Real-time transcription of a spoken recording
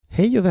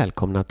Hej och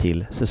välkomna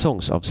till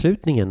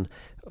säsongsavslutningen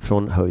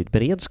från Höjd,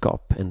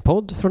 Beredskap, en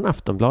podd från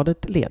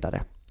Aftonbladet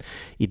Ledare.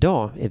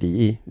 Idag är vi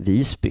i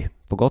Visby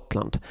på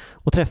Gotland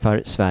och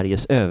träffar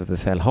Sveriges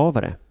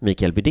överbefälhavare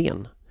Micael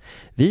Bydén.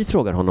 Vi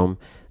frågar honom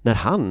när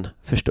han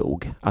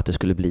förstod att det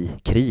skulle bli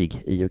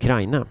krig i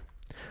Ukraina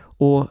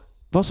och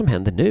vad som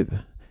händer nu,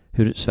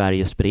 hur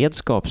Sveriges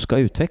beredskap ska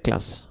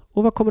utvecklas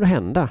och vad kommer att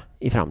hända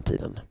i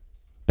framtiden.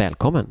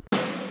 Välkommen!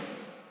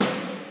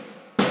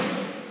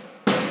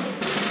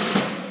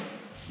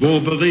 Vår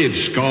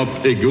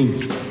beredskap är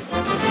god.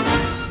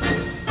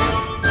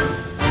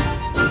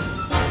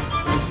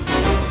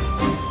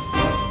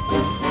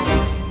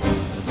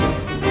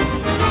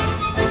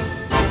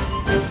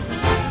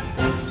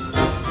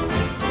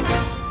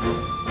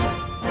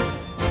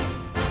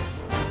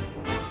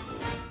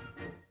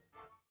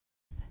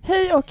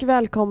 Hej och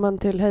välkommen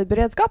till Höjd,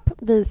 Beredskap.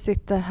 Vi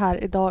sitter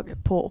här idag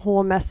på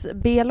HMS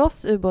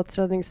Belos,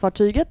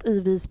 ubåtsräddningsfartyget i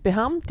Visby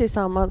hamn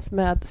tillsammans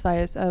med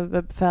Sveriges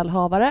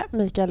överbefälhavare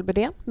Micael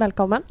Bydén.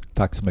 Välkommen.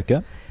 Tack så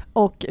mycket.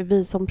 Och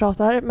vi som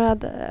pratar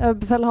med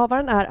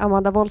överbefälhavaren är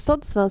Amanda Wollstad,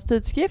 Svensk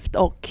Tidskrift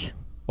och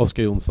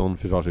Jonsson,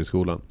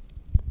 Försvarshögskolan.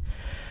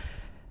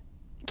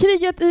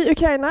 Kriget i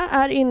Ukraina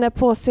är inne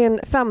på sin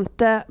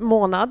 5:e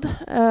månad.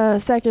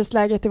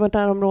 Säkerhetsläget i vårt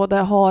närområde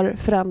har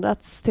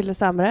förändrats till det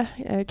sämre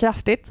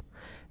kraftigt.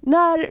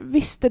 När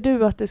visste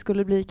du att det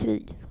skulle bli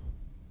krig?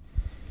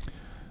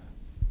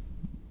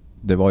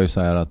 Det var ju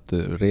så här att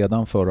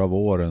redan förra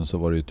våren så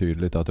var det ju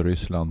tydligt att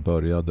Ryssland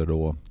började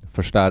då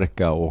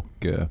förstärka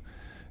och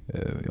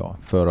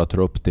föra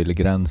trupp till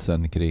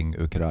gränsen kring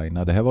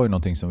Ukraina. Det här var ju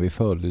någonting som vi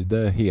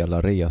följde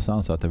hela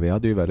resan, så att vi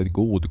hade ju väldigt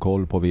god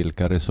koll på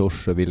vilka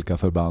resurser, vilka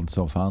förband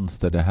som fanns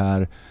där. Det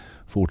här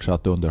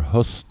fortsatte under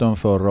hösten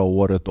förra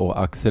året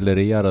och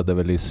accelererade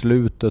väl i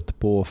slutet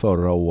på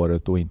förra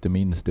året och inte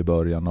minst i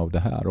början av det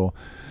här. Och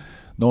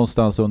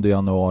någonstans under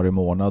januari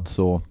månad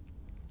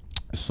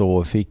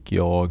så fick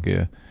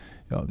jag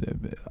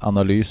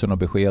analysen och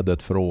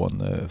beskedet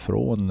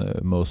från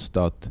MUST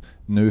att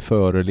nu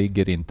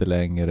föreligger inte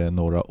längre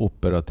några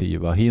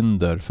operativa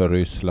hinder för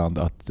Ryssland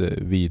att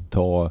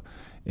vidta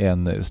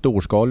en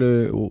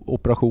storskalig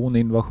operation,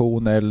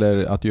 invasion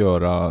eller att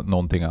göra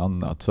någonting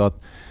annat. Så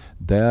att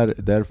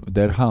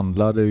där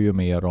handlar det ju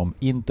mer om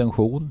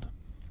intention,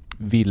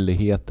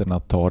 villigheten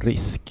att ta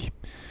risk.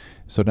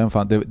 Så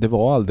det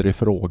var aldrig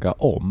fråga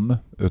om,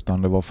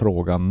 utan det var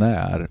fråga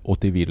när och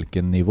till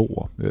vilken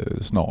nivå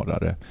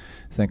snarare.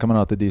 Sen kan man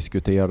alltid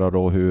diskutera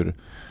då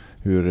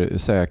hur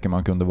säker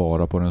man kunde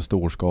vara på den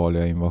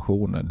storskaliga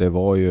invasionen. Det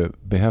var ju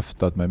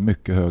behäftat med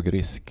mycket hög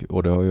risk,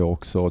 och det har ju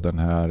också den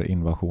här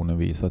invasionen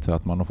visat sig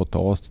att man har fått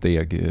ta ett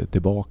steg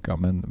tillbaka.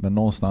 Men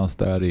någonstans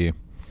där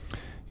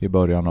i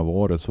början av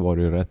året så var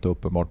det ju rätt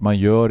uppenbart. Man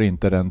gör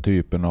inte den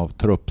typen av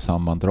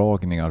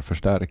truppsammandragningar,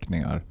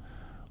 förstärkningar,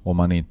 om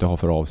man inte har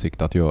för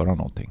avsikt att göra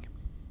någonting.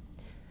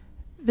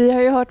 Vi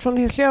har ju hört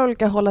från flera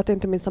olika håll att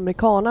inte minst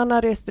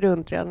amerikanerna reste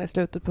runt redan i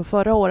slutet på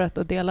förra året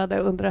och delade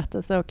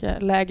underrättelser och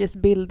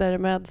lägesbilder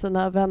med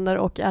sina vänner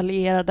och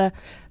allierade.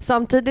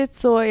 Samtidigt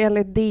så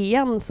enligt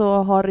DN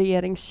så har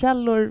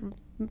regeringskällor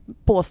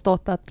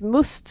påstått att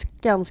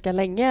MUST ganska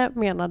länge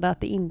menade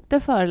att det inte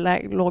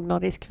förelåg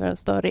någon risk för en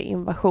större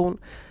invasion.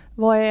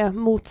 Vad är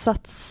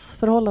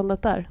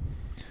motsatsförhållandet där?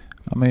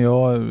 Ja,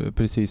 men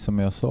precis som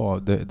jag sa,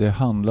 det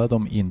handlade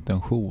om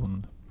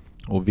intention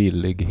och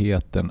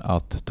villigheten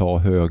att ta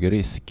hög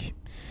risk.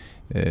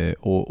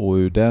 Och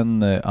ur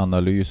den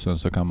analysen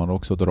så kan man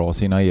också dra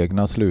sina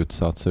egna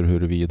slutsatser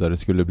huruvida det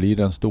skulle bli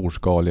den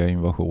storskaliga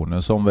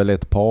invasionen som väl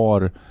ett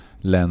par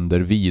länder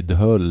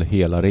vidhöll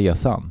hela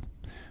resan.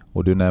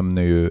 Och du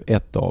nämner ju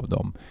ett av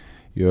dem.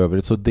 I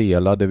övrigt så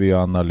delade vi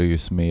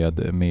analys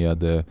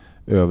med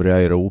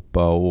övriga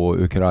Europa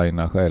och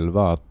Ukraina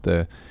själva att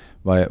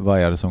vad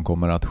är det som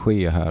kommer att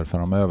ske här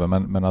framöver.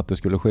 Men att det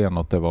skulle ske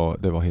något, det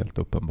var helt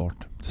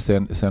uppenbart.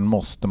 Sen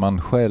måste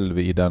man själv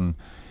i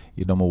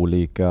de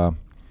olika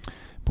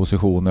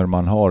positioner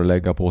man har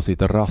lägga på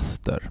sitt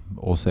raster.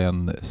 Och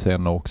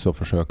sen också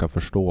försöka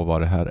förstå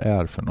vad det här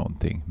är för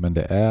någonting. Men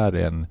det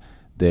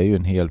är ju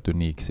en helt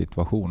unik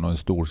situation och en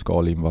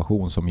storskalig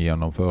invasion som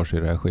genomförs i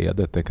det här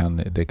skedet.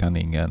 Det kan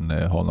ingen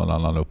ha någon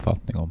annan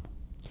uppfattning om.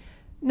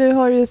 Nu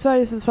har ju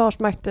Sveriges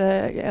försvarsmakt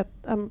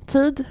en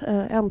tid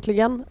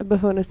äntligen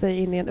befunnit sig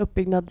in i en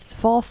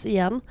uppbyggnadsfas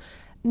igen.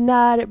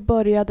 När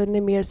började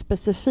ni mer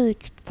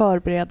specifikt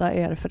förbereda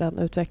er för den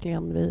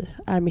utvecklingen vi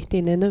är mitt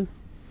inne i nu?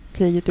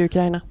 Kriget i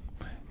Ukraina.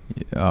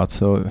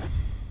 Alltså,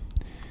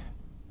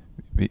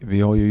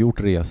 vi har ju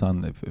gjort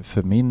resan.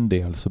 För min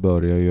del så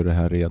börjar ju det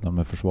här redan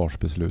med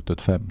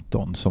försvarsbeslutet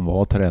 15 som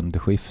var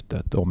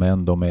trendskiftet. Om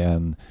ändå med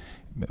en,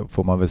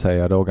 får man väl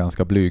säga då,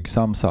 ganska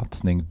blygsam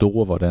satsning.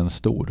 Då var den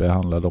stor. Det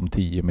handlade om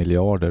 10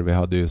 miljarder. Vi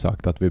hade ju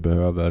sagt att vi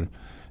behöver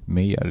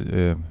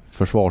mer.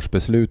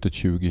 Försvarsbeslutet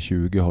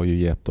 2020 har ju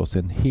gett oss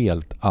en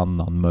helt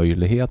annan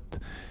möjlighet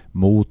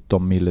mot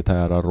de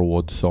militära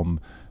råd som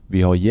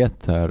vi har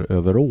gett här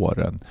över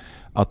åren.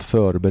 att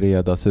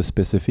förbereda sig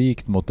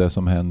specifikt mot det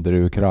som händer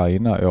i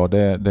Ukraina, ja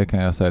det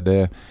kan jag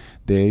säga,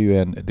 det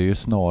är ju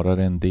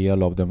snarare en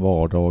del av den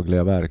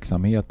vardagliga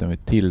verksamheten.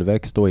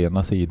 Tillväxt å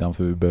ena sidan,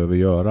 för vi behöver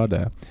göra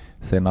det.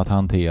 Sen att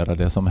hantera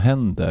det som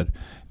händer,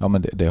 ja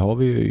men det har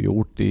vi ju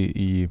gjort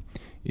i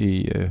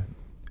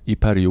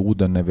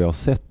perioden när vi har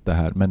sett det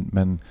här.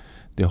 Men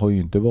det har ju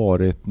inte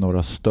varit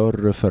några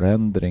större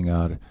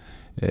förändringar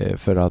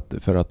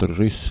för att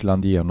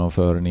Ryssland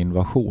genomför en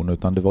invasion,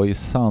 utan det var i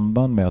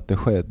samband med att det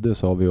skedde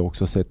så har vi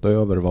också sett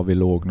över vad vi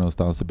låg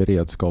någonstans i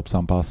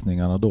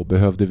beredskapsanpassningarna då.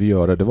 Behövde vi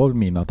göra, det var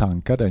mina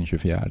tankar den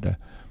 24.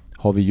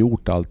 Har vi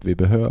gjort allt vi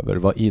behöver?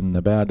 Vad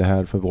innebär det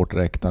här för vårt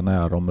räckta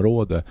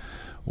närområde?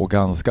 Och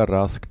ganska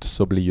raskt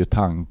så blir ju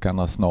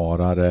tankarna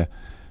snarare,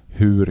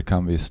 hur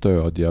kan vi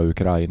stödja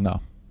Ukraina?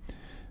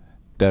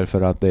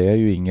 Därför att det är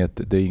ju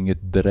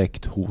inget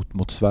direkt hot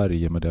mot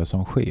Sverige med det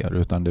som sker,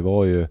 utan det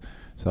var ju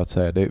så att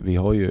säga, vi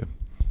har ju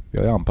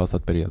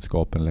anpassat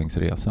beredskapen längs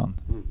resan.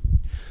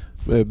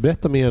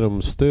 Berätta mer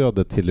om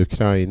stödet till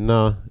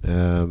Ukraina.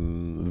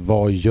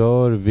 Vad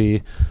gör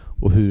vi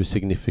och hur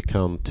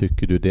signifikant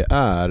tycker du det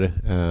är?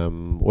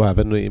 Och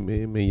även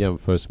med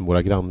jämförelse med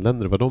våra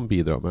grannländer, vad de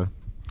bidrar med.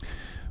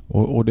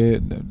 Och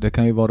det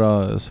kan ju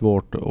vara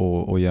svårt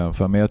att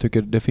jämföra, men jag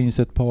tycker det finns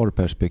ett par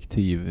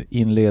perspektiv.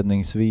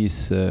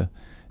 Inledningsvis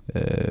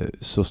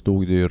så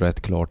stod det ju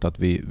rätt klart att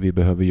vi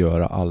behöver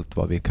göra allt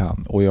vad vi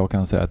kan. Och jag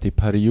kan säga att i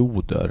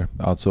perioder,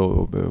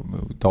 alltså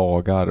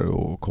dagar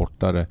och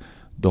kortare,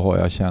 då har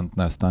jag känt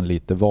nästan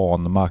lite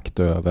vanmakt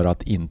över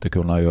att inte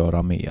kunna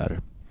göra mer.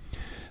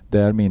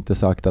 Därmed inte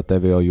sagt att det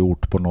vi har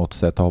gjort på något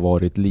sätt har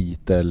varit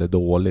lite eller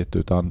dåligt,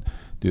 utan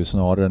det är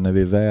snarare när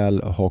vi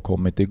väl har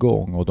kommit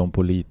igång och de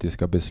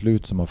politiska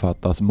beslut som har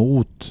fattats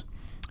mot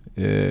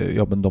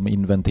de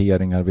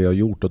inventeringar vi har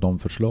gjort och de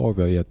förslag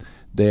vi har gett,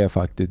 det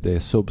är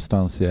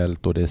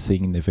substantiellt och det är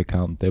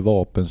signifikant. Det är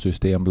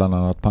vapensystem, bland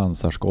annat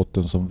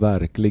pansarskotten, som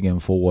verkligen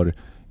får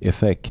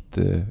effekt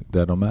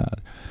där de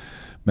är.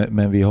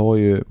 Men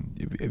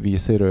vi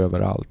ser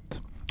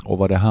överallt. Och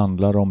vad det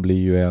handlar om blir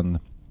ju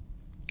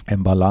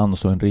en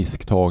balans och en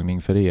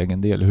risktagning för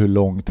egen del. Hur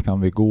långt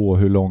kan vi gå?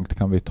 Hur långt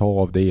kan vi ta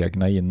av det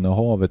egna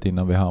innehavet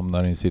innan vi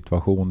hamnar i en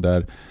situation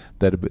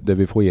där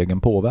vi får egen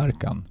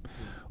påverkan?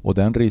 Och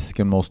den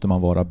risken måste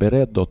man vara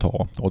beredd att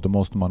ta, och då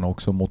måste man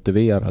också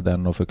motivera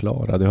den och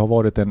förklara. Det har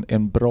varit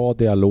en bra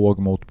dialog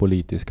mot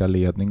politiska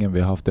ledningen.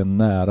 Vi har haft en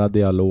nära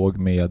dialog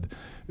med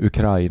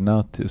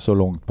Ukraina så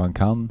långt man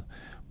kan,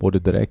 både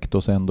direkt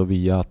och sen då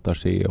via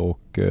attaché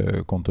och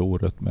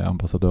kontoret med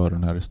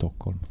ambassadören här i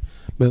Stockholm.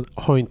 Men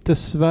har inte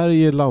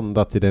Sverige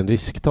landat i den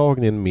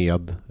risktagningen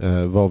med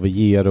vad vi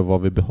ger och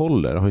vad vi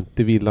behåller? Har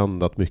inte vi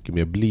landat mycket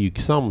mer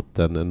blygsamt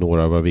än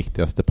några av våra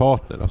viktigaste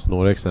partner? Alltså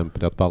några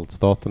exempel är att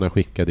baltstaterna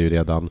skickade ju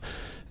redan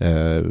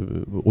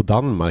och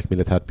Danmark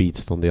militärt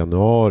bistånd i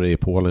januari.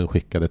 Polen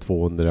skickade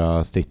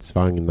 200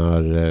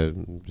 stridsvagnar.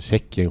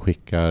 Tjeckien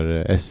skickar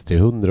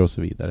S-300 och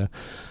så vidare.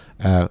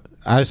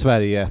 Är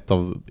Sverige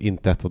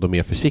inte ett av de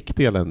mer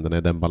försiktiga länderna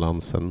i den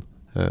balansen?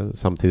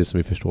 Samtidigt som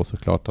vi förstår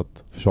såklart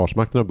att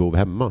Försvarsmakten har behov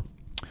hemma.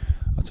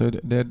 Alltså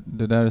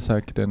det där är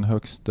säkert en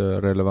högst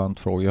relevant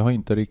fråga. Jag har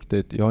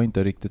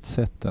inte riktigt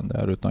sett den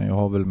där, utan jag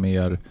har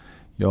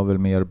väl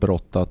mer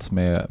brottats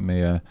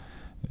med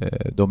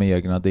de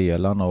egna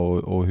delarna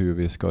och hur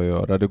vi ska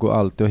göra. Det går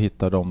alltid att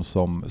hitta de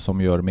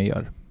som gör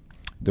mer.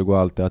 Det går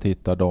alltid att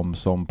hitta de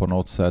som på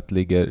något sätt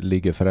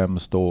ligger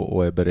främst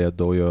och är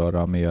beredda att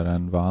göra mer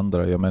än vad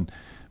andra gör. Men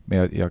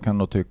jag kan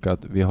nog tycka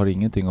att vi har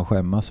ingenting att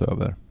skämmas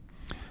över.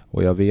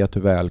 Och jag vet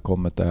hur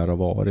välkommet det här har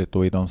varit.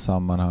 Och i de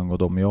sammanhang och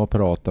de jag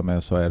pratar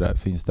med så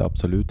finns det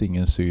absolut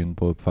ingen syn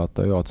på,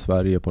 uppfattar jag, att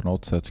Sverige på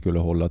något sätt skulle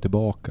hålla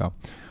tillbaka.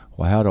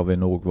 Och här har vi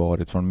nog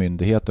varit, från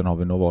myndigheten har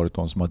vi nog varit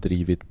de som har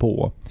drivit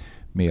på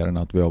mer än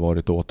att vi har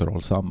varit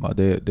återhållsamma.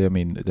 Det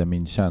är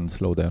min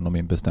känsla och det är nog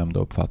min bestämda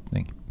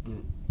uppfattning.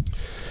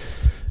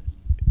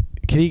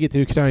 Kriget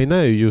i Ukraina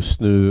är ju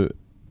just nu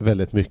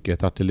väldigt mycket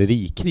ett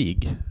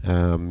artillerikrig.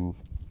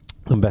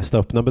 De bästa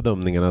öppna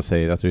bedömningarna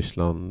säger att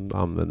Ryssland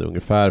använder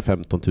ungefär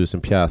 15 000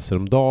 pjäser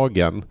om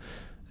dagen.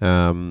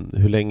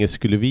 Hur länge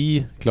skulle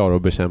vi klara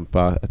att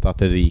bekämpa ett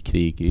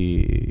artillerikrig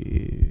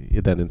i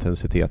den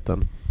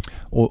intensiteten?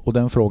 Och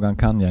den frågan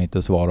kan jag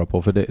inte svara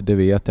på, för det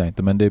vet jag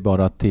inte. Men det är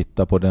bara att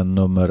titta på den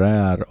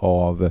numerär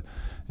av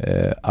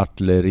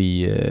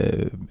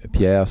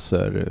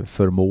artilleripjäser,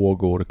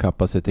 förmågor,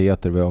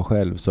 kapaciteter vi har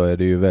själv, så är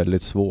det ju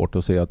väldigt svårt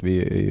att se att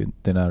vi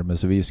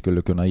närmast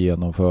skulle kunna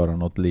genomföra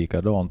något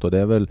likadant. Och det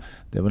är väl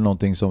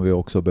någonting som vi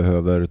också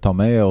behöver ta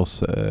med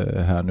oss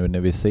här nu när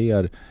vi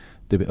ser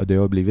det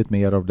har blivit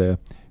mer av det,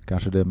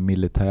 kanske det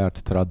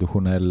militärt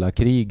traditionella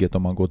kriget,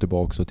 om man går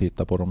tillbaka och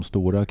tittar på de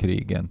stora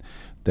krigen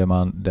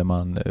där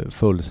man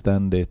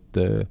fullständigt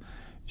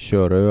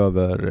kör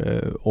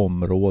över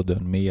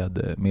områden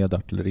med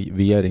artilleri.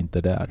 Vi är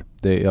inte där.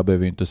 Jag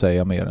behöver inte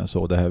säga mer än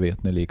så. Det här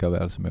vet ni lika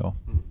väl som jag.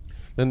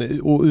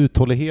 Och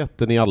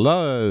uthålligheten i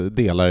alla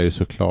delar är ju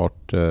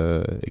såklart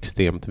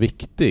extremt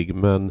viktig.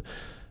 Men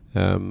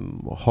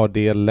har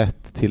det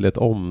lett till ett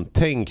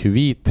omtänk hur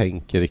vi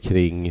tänker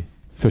kring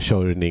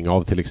försörjning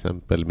av till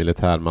exempel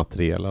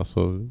militärmateriel.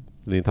 Alltså,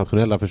 den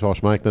internationella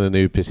försvarsmarknaden är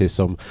ju precis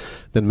som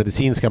den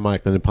medicinska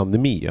marknaden i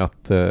pandemi,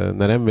 att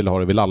när en vill ha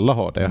det vill alla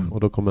ha det, och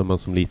då kommer man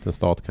som liten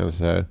stat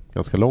kanske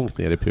ganska långt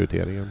ner i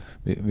prioriteringen.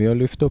 Vi har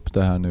lyft upp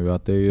det här nu,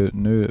 att det är ju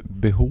nu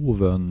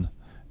behoven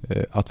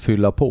att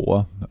fylla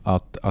på,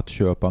 att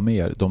köpa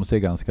mer, de ser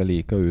ganska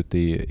lika ut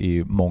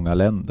i många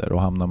länder,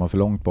 och hamnar man för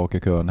långt bak i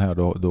kön här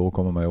då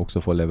kommer man ju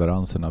också få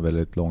leveranserna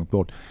väldigt långt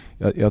bort.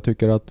 Jag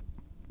tycker att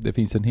det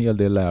finns en hel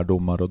del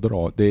lärdomar att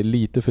dra. Det är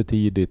lite för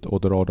tidigt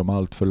att dra de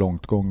allt för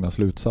långtgångna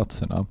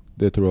slutsatserna.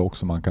 Det tror jag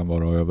också man kan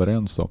vara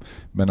överens om.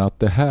 Men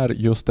att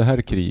just det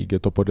här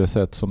kriget och på det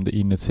sätt som det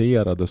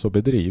initierades och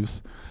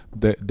bedrivs,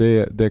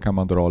 det kan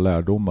man dra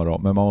lärdomar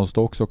av. Men man måste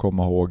också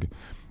komma ihåg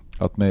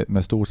att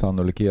med stor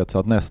sannolikhet så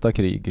att nästa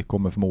krig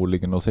kommer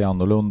förmodligen att se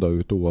annorlunda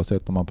ut,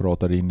 oavsett om man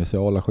pratar i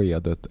initiala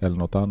skedet eller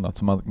något annat.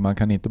 Så man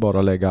kan inte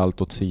bara lägga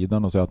allt åt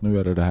sidan och säga att nu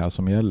är det här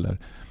som gäller.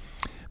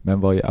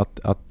 Men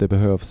att det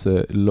behövs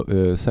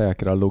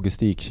säkra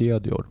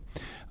logistikkedjor.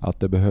 Att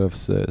det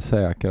behövs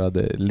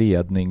säkrade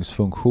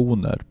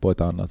ledningsfunktioner på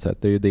ett annat sätt.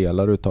 Det är ju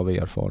delar utav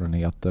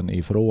erfarenheten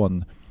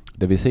ifrån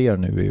det vi ser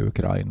nu i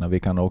Ukraina. Vi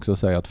kan också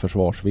säga att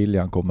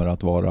försvarsviljan kommer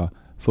att vara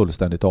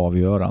fullständigt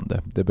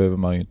avgörande. Det behöver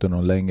man ju inte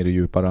någon längre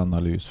djupare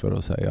analys för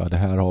att säga. Det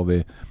här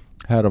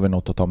har vi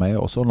något att ta med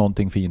oss och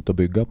någonting fint att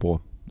bygga på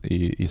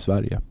i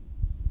Sverige.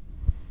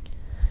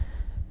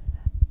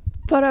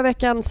 Förra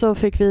veckan så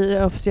fick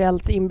vi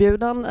officiellt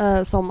inbjudan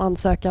som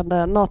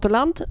ansökande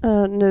NATO-land.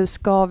 Nu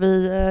ska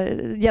vi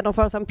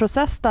genomföra en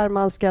process där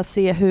man ska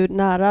se hur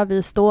nära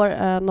vi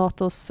står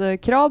NATOs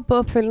krav på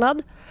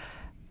uppfyllnad.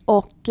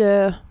 Och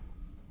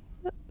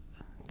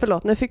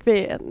nu fick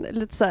vi en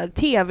lite så här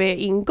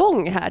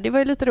tv-ingång här. Det var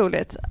ju lite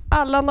roligt.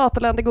 Alla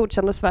NATO-länder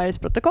godkände Sveriges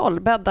protokoll.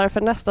 Bäddar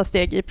för nästa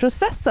steg i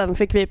processen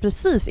fick vi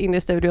precis in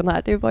i studion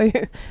här. Det var ju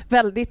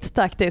väldigt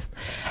taktiskt.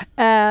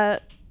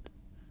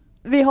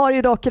 Vi har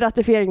ju dock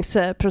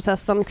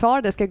ratificeringsprocessen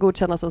kvar. Det ska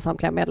godkännas av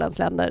samtliga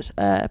medlemsländers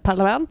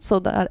parlament, så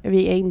där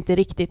vi är inte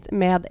riktigt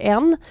med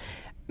än.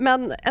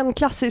 Men en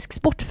klassisk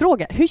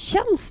sportfråga. Hur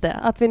känns det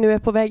att vi nu är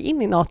på väg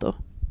in i NATO?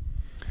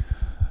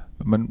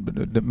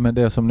 Men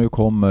det som nu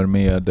kommer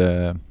med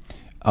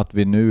att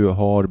vi nu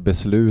har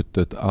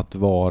beslutet att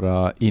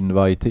vara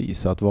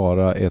invitees, att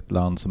vara ett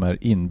land som är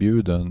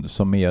inbjuden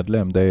som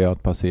medlem, det är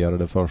att passera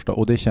det första,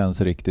 och det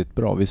känns riktigt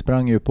bra. Vi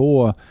sprang ju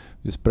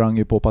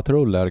på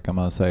patruller kan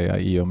man säga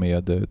i och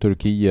med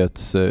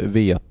Turkiets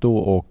veto,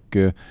 och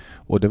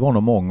det var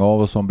nog många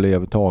av oss som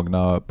blev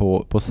tagna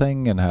på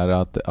sängen här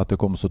att det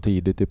kom så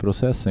tidigt i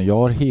processen. Jag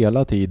har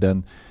hela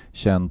tiden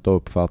känt och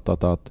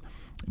uppfattat att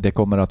det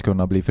kommer att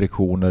kunna bli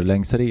friktioner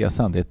längs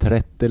resan. Det är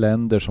 30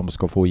 länder som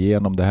ska få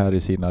igenom det här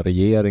i sina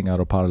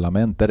regeringar och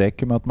parlament. Det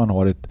räcker med att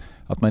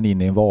man är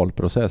inne i en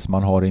valprocess.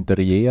 Man har inte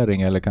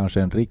regering eller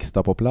kanske en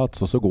riksdag på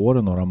plats, och så går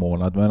det några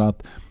månader. Men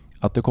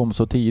att det kom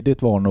så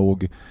tidigt var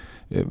nog...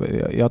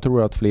 Jag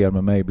tror att fler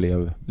med mig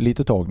blev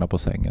lite tagna på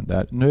sängen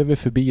där. Nu är vi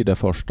förbi det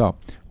första.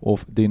 Och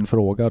din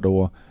fråga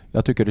då,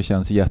 jag tycker det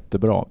känns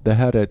jättebra. Det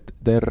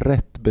är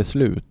rätt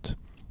beslut,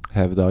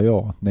 hävdar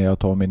jag, när jag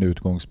tar min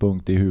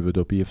utgångspunkt i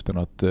huvuduppgiften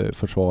att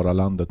försvara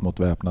landet mot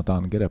väpnat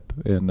angrepp,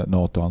 en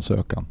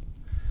NATO-ansökan.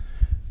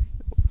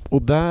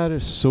 Och där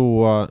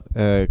så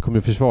kom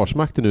ju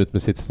Försvarsmakten ut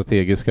med sitt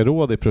strategiska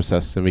råd i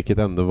processen, vilket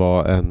ändå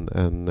var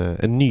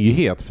en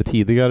nyhet. För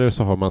tidigare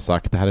så har man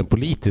sagt att det här är en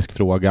politisk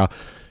fråga,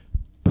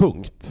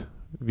 punkt.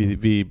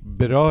 Vi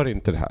berör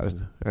inte det här.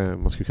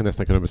 Man skulle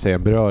nästan kunna säga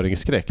en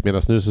beröringsskräck,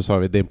 medan nu så sa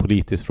vi att det är en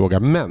politisk fråga,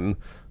 men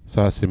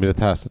så här ser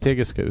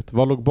militärstrategiska ut.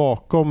 Vad låg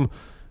bakom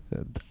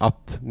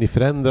att ni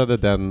förändrade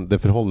det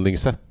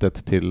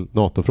förhållningssättet till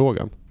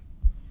NATO-frågan?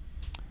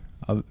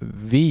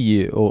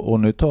 Och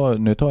nu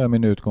tar jag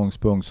min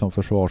utgångspunkt som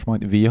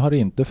försvarsmakt. Vi har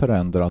inte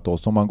förändrat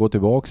oss. Om man går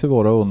tillbaka till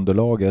våra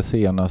underlag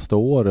senaste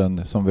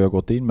åren som vi har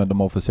gått in med,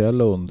 de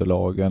officiella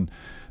underlagen,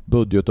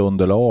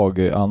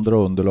 budgetunderlag, andra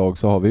underlag,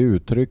 så har vi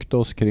uttryckt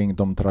oss kring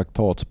de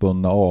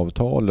traktatsbundna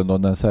avtalen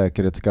och den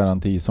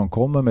säkerhetsgaranti som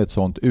kommer med ett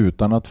sånt,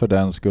 utan att för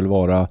den skulle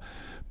vara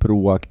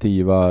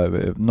proaktiva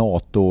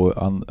NATO,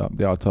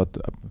 alltså att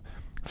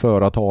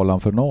föra talan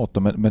för NATO,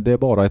 men det är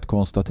bara ett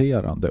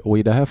konstaterande. Och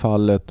i det här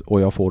fallet,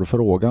 och jag får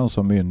frågan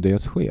som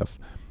myndighetschef,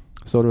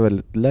 så är det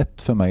väldigt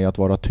lätt för mig att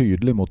vara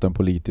tydlig mot den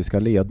politiska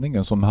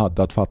ledningen som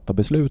hade att fatta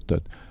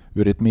beslutet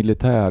ur ett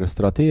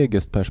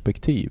militärstrategiskt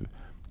perspektiv.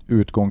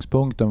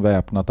 Utgångspunkten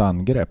väpnat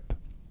angrepp.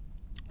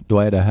 Då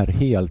är det här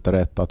helt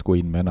rätt att gå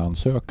in med en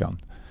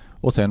ansökan.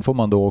 Och sen får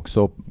man då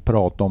också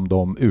prata om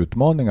de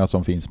utmaningar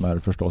som finns med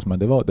det förstås. Men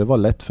det var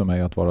lätt för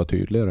mig att vara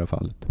tydlig i det här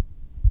fallet.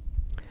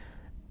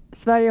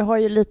 Sverige har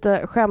ju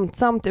lite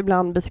skämtsamt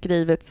ibland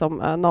beskrivits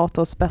som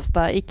NATOs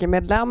bästa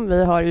icke-medlem.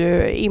 Vi har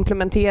ju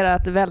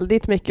implementerat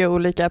väldigt mycket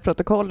olika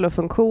protokoll och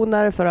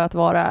funktioner för att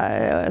ha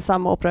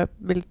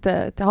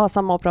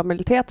samma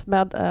operabilitet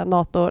med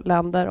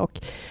NATO-länder,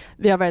 och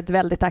vi har varit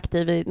väldigt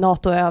aktiva i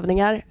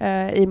NATO-övningar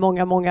i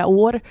många, många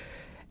år.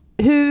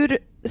 Hur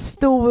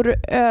stor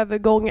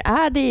övergång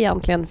är det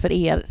egentligen för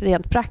er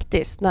rent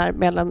praktiskt när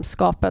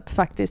medlemskapet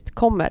faktiskt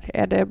kommer?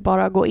 Är det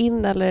bara att gå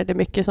in eller är det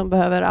mycket som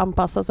behöver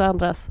anpassas och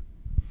ändras?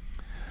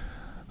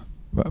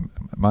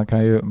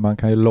 Man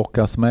kan ju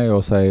lockas med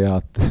och säga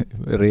att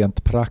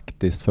rent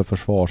praktiskt för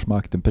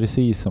Försvarsmakten,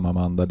 precis som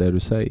Amanda det du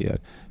säger.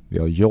 Vi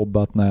har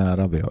jobbat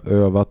nära, vi har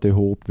övat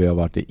ihop, vi har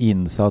varit i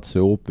insats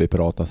ihop, vi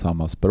pratar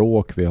samma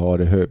språk, vi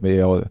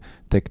har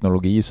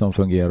teknologi som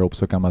fungerar upp,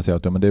 så kan man säga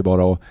att det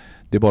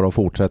är bara att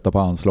fortsätta på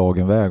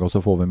anslagen väg och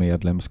så får vi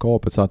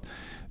medlemskapet. Så att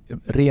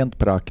rent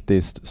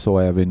praktiskt så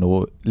är vi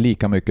nog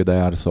lika mycket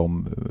där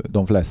som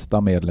de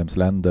flesta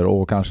medlemsländer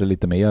och kanske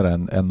lite mer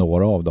än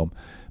några av dem.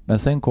 Men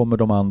sen kommer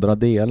de andra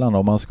delarna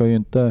och man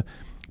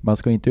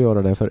ska inte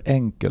göra det för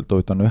enkelt,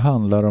 utan nu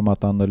handlar det om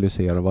att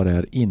analysera vad det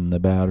här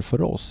innebär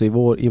för oss. I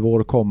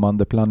vår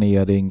kommande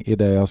planering, i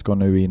det jag ska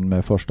nu in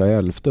med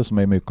 1.11 som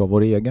är mycket av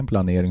vår egen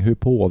planering, hur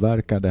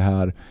påverkar det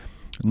här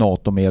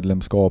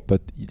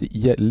NATO-medlemskapet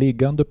i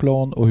liggande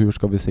plan och hur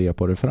ska vi se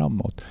på det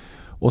framåt?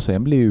 Och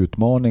sen blir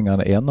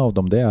utmaningarna, en av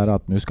dem det är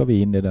att nu ska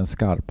vi in i den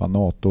skarpa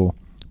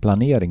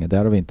NATO-planeringen.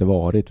 Där har vi inte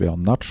varit. Vi har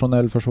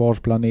nationell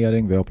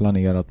försvarsplanering, vi har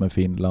planerat med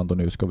Finland och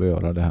nu ska vi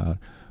göra det här.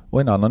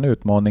 Och en annan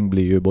utmaning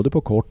blir ju både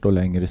på kort och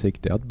längre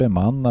sikt att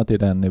bemanna till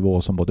den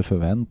nivå som både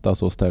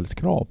förväntas och ställs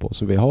krav på.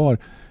 Så vi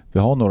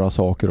har några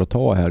saker att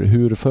ta här.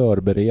 Hur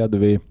förbereder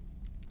vi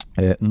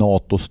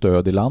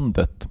NATO-stöd i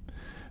landet?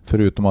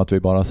 Förutom att vi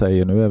bara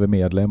säger nu är vi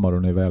medlemmar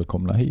och ni är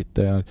välkomna hit.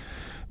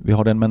 Vi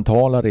har den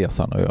mentala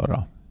resan att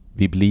göra.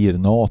 Vi blir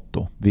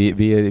NATO.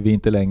 Vi är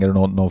inte längre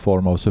någon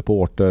form av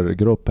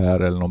supportergrupp här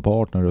eller någon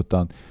partner,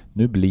 utan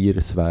nu blir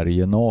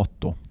Sverige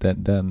NATO.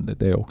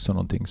 Det är också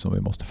någonting som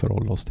vi måste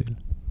förhålla oss till.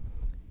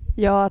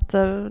 Ja, att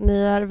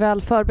ni är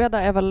väl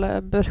förberedda är väl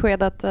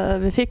beskedet.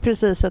 Vi fick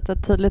precis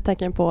ett tydligt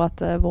tecken på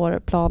att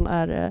vår plan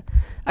är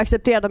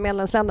accepterad av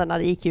medlemsländerna.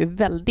 Det gick ju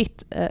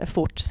väldigt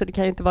fort, så det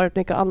kan ju inte varit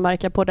mycket att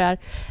anmärka på där.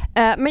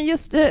 Men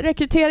just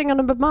rekryteringen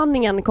och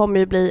bemanningen kommer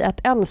ju bli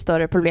ett än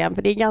större problem,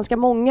 för det är ganska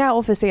många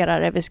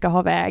officerare vi ska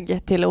ha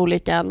väg till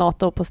olika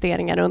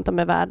NATO-posteringar runt om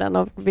i världen,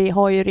 och vi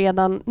har ju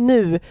redan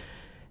nu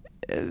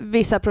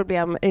vissa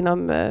problem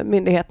inom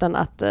myndigheten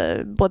att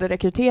både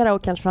rekrytera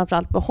och kanske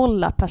framförallt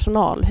behålla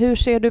personal. Hur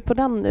ser du på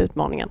den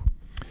utmaningen?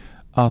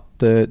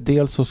 Att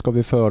dels så ska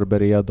vi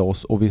förbereda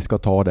oss och vi ska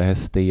ta det här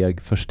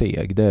steg för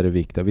steg. Det är det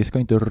viktiga. Vi ska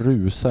inte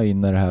rusa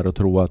in i det här och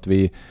tro att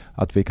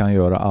vi kan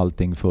göra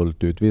allting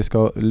fullt ut. Vi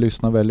ska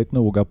lyssna väldigt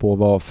noga på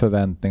vad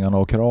förväntningarna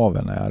och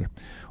kraven är.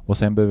 Och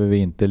sen behöver vi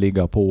inte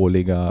ligga på och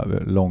ligga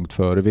långt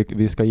före.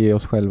 Vi ska ge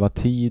oss själva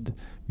tid.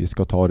 Vi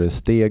ska ta det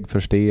steg för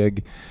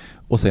steg.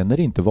 Och sen är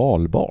det inte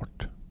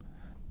valbart.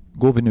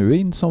 Går vi nu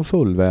in som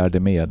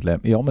fullvärdig medlem,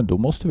 ja men då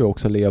måste vi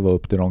också leva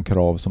upp till de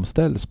krav som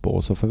ställs på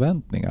oss och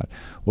förväntningar.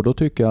 Och då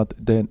tycker jag att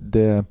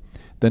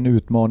den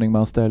utmaning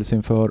man ställs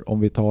inför om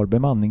vi tar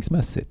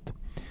bemanningsmässigt,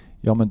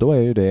 ja men då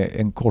är ju det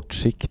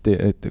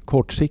ett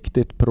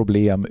kortsiktigt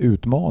problem,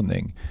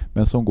 utmaning,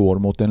 men som går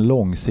mot en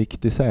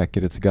långsiktig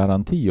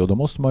säkerhetsgaranti, och då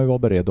måste man ju vara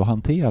beredd att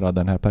hantera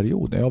den här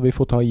perioden. Ja, vi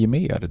får ta i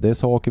mer. Det är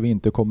saker vi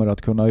inte kommer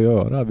att kunna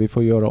göra. Vi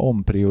får göra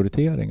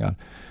omprioriteringar.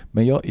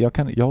 Men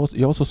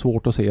jag har så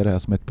svårt att se det här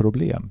som ett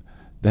problem.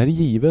 Det här är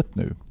givet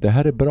nu. Det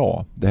här är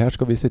bra. Det här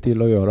ska vi se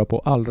till att göra på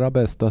allra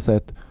bästa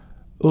sätt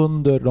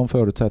under de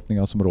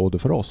förutsättningar som råder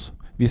för oss.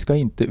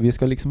 Vi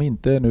ska liksom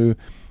inte nu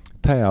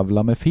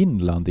tävla med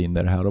Finland in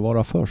i det här och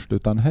vara först,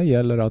 utan här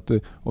gäller att,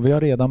 och vi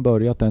har redan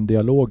börjat den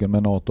dialogen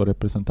med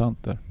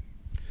NATO-representanter.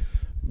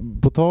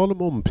 På tal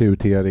om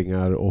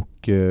omprioriteringar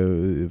och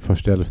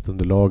första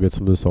hälftenunderlaget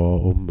som du sa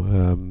om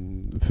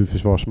hur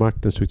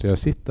Försvarsmakten strukturerar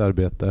sitt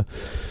arbete.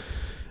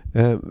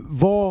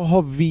 Vad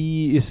har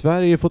vi i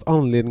Sverige fått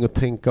anledning att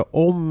tänka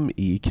om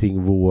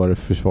kring vår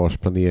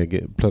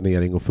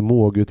försvarsplanering och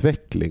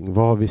förmågeutveckling?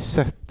 Vad har vi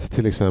sett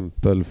till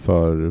exempel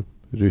för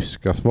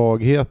ryska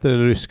svagheter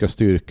eller ryska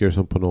styrkor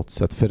som på något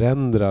sätt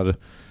förändrar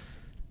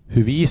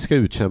hur vi ska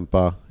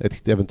utkämpa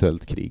ett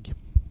eventuellt krig?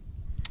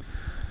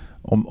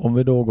 Om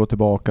vi då går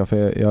tillbaka,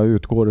 för jag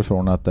utgår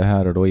ifrån att det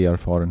här är då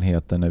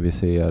erfarenheten när vi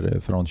ser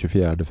från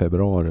 24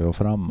 februari och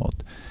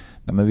framåt.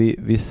 Nej, men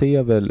vi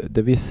ser väl,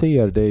 det vi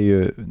ser det är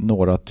ju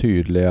några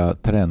tydliga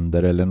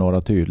trender eller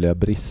några tydliga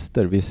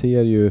brister.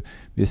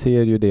 Vi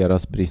ser ju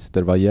deras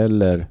brister vad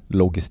gäller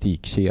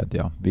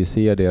logistikkedja. Vi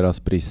ser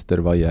deras brister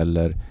vad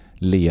gäller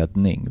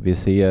ledning. Vi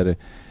ser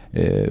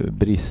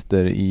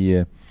brister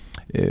i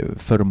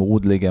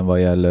förmodligen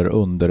vad gäller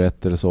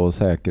underrättelse och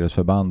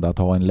säkerhetsförband, att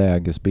ha en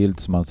lägesbild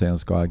som man sen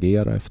ska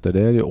agera efter.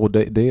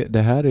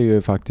 Det här är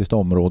ju faktiskt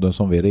områden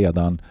som vi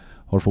redan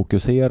har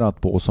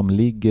fokuserat på, som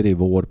ligger i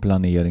vår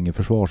planering i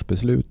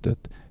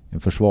försvarsbeslutet. En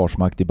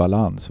försvarsmakt i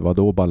balans. Vad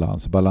då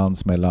balans?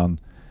 Balans mellan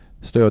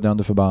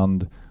stödjande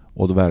förband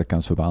och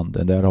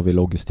verkansförbanden. Där har vi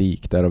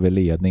logistik, där har vi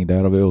ledning,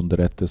 där har vi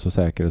underrättelse och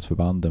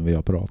säkerhetsförbanden vi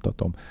har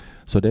pratat om.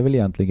 Så det är väl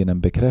egentligen en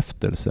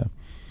bekräftelse.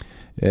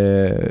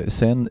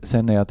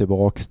 Sen är jag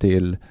tillbaks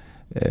till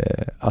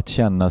att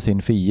känna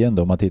sin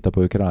fiende. Om man tittar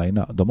på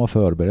Ukraina, de har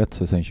förberett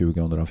sig sedan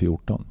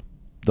 2014.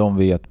 De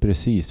vet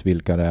precis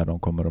vilka det är de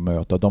kommer att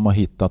möta. De har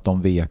hittat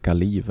de veka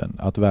liven.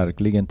 Att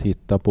verkligen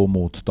titta på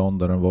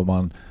motståndaren,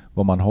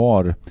 vad man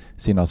har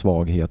sina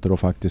svagheter och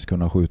faktiskt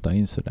kunna skjuta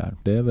in sig där.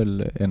 Det är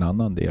väl en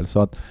annan del. Så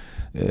att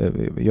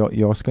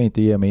jag ska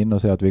inte ge mig in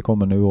och säga att vi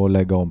kommer nu att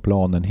lägga om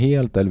planen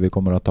helt eller vi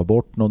kommer att ta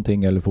bort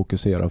någonting eller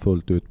fokusera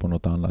fullt ut på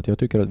något annat. Jag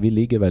tycker att vi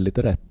ligger väldigt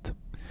rätt.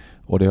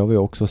 Och det har vi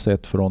också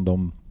sett från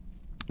de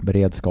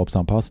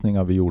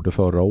beredskapsanpassningar vi gjorde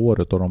förra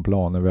året och de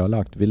planer vi har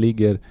lagt.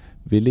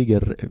 Vi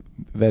ligger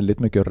väldigt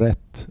mycket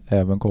rätt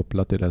även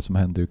kopplat till det som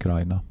hände i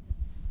Ukraina.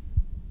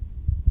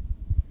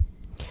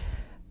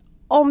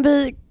 Om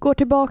vi går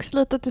tillbaks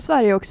lite till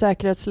Sverige och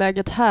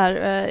säkerhetsläget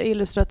här.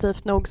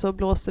 Illustrativt nog så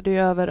blåste det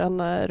över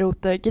en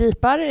rote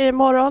gripar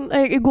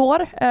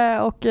igår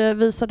och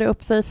visade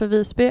upp sig för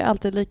Visby.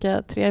 Alltid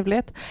lika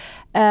trevligt.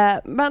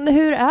 Men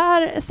hur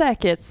är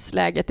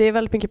säkerhetsläget? Det är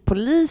väldigt mycket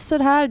poliser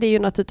här. Det är ju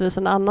naturligtvis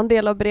en annan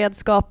del av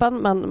beredskapen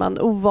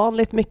men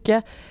ovanligt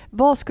mycket.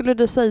 Vad skulle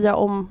du säga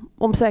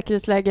om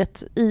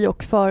säkerhetsläget i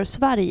och för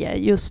Sverige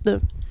just nu?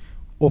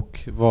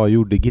 Och vad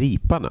gjorde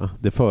griparna?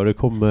 Det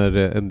förekommer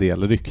en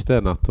del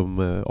rykten att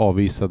de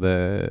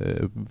avvisade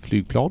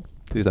flygplan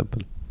till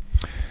exempel.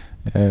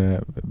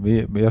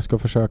 Jag ska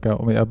försöka,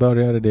 om jag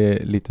börjar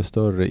det lite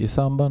större. I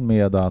samband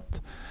med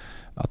att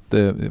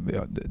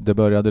det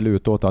började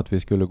luta åt att vi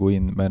skulle gå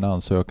in med en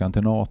ansökan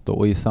till NATO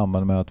och i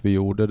samband med att vi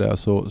gjorde det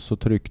så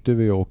tryckte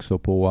vi också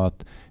på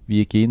att vi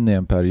gick in i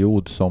en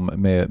period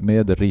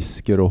med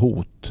risker och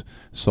hot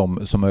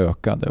som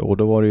ökade. Och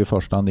då var det i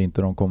första hand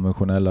inte de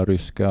konventionella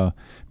ryska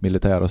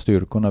militära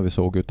styrkorna vi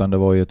såg utan det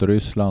var ju ett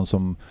Ryssland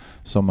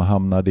som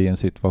hamnade i en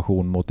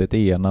situation mot ett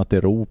enat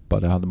Europa.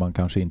 Det hade man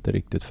kanske inte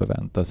riktigt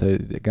förväntat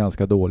sig.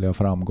 Ganska dåliga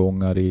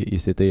framgångar i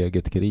sitt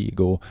eget krig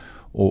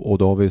och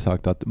då har vi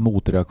sagt att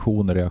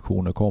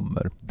reaktioner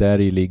kommer.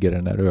 Där i ligger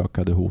den här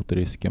ökade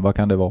hotrisken. Vad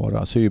kan det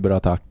vara?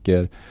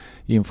 Cyberattacker,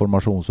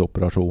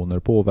 informationsoperationer,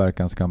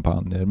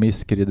 påverkanskampanjer,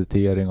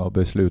 misskreditering av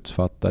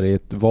beslutsfattare. I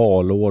ett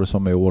valår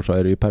som i år så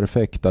är det ju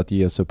perfekt att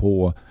ge sig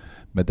på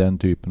med den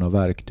typen av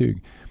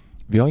verktyg.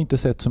 Vi har inte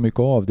sett så mycket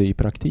av det i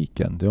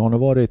praktiken. Det har nog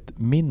varit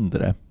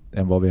mindre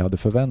än vad vi hade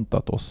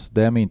förväntat oss.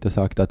 Därmed inte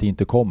sagt att det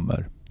inte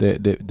kommer.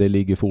 Det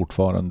ligger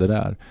fortfarande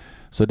där.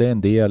 Så det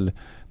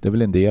är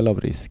väl en del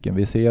av risken.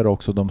 Vi ser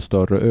också de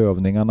större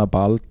övningarna,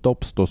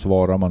 Baltops, då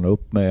svarar man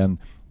upp med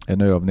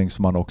en övning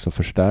som man också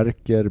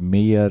förstärker,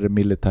 mer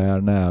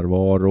militär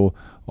närvaro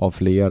av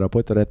flera på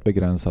ett rätt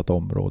begränsat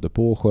område,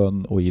 på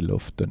sjön och i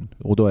luften.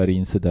 Och då är det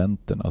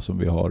incidenterna som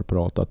vi har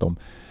pratat om.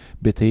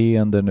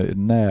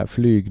 Beteenden,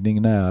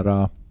 flygning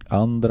nära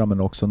andra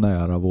men också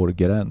nära vår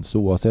gräns.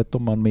 Oavsett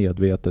om man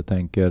medvetet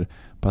tänker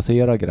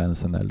passera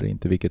gränsen eller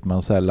inte, vilket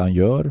man sällan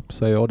gör,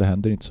 säger jag, det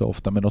händer inte så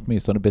ofta, men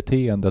åtminstone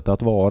beteendet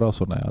att vara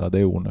så nära, det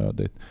är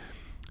onödigt.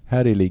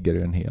 Här i ligger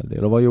det en hel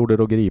del. Och vad gjorde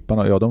då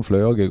griparna? Ja, de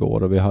flög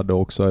igår och vi hade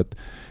också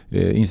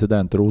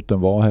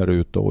incidentroten var här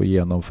ute och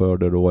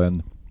genomförde då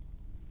en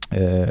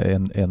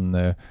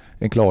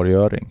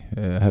klargöring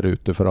här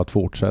ute för att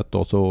fortsätta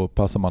och så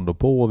passar man då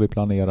på och vi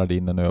planerade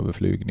in en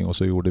överflygning och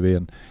så gjorde vi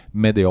en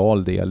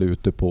medial del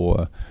ute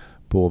på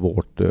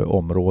vårt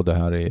område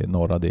här i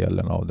norra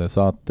delen av det.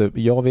 Så att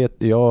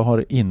jag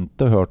har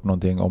inte hört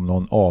någonting om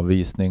någon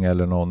avvisning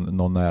eller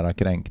någon nära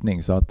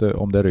kränkning. Så att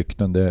om det är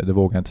rykten, det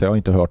vågar jag inte säga. Jag har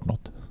inte hört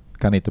något.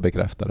 Kan inte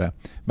bekräfta det.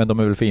 Men de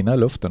är väl fina i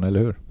luften, eller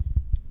hur?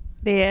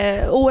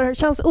 Det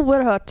känns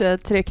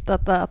oerhört tryggt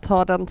att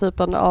ha den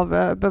typen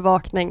av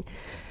bevakning.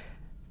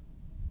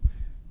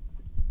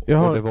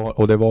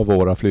 Och det var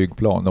våra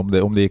flygplan.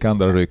 Om det gick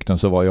andra rykten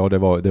så var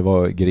det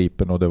var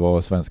Gripen och det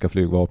var svenska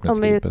flygvapnets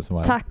Gripen som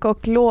var. Tack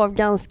och lov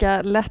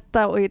ganska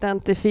lätta att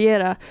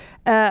identifiera.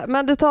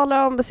 Men du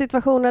talar om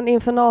situationen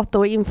inför NATO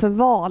och inför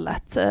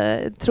valet.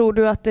 Tror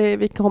du att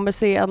vi kommer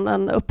se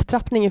en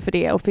upptrappning inför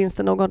det och finns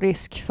det någon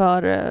risk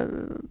för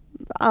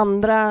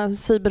andra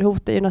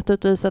cyberhot? Är ju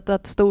naturligtvis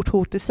ett stort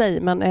hot i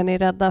sig, men är ni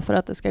rädda för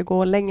att det ska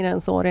gå längre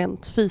än så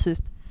rent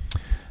fysiskt?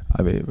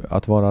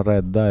 Att vara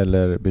rädda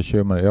eller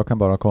bekymrade. Jag kan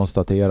bara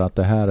konstatera att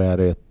det här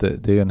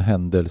är en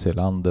händelse i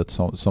landet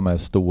som är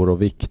stor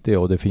och viktig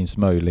och det finns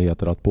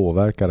möjligheter att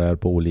påverka det här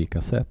på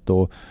olika sätt.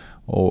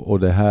 Och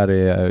det här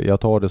jag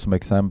tar det som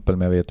exempel,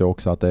 men jag vet ju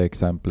också att det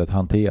exemplet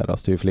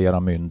hanteras. Det är ju flera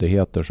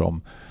myndigheter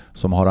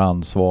som har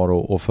ansvar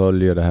och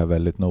följer det här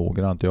väldigt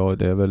noggrant. Ja,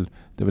 det är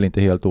väl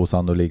inte helt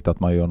osannolikt att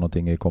man gör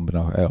någonting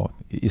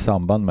i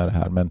samband med det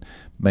här.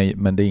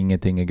 Men det är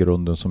ingenting i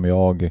grunden som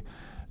jag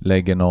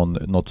lägger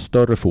något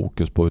större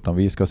fokus på, utan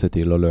vi ska se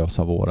till att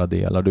lösa våra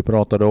delar. Du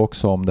pratade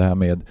också om det här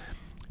med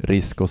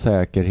risk och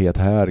säkerhet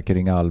här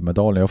kring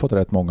Almedalen. Jag har fått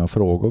rätt många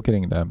frågor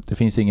kring det. Det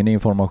finns ingen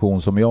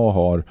information som jag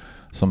har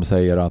som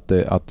säger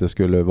att det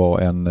skulle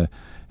vara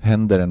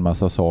händer en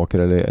massa saker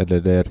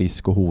eller det är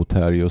risk och hot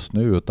här just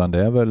nu, utan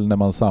det är väl när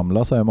man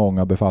samlar sig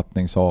många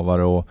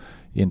befattningshavare och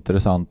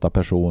intressanta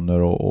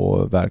personer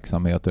och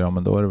verksamheter, ja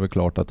men då är det väl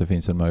klart att det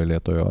finns en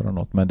möjlighet att göra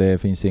något. Men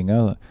det finns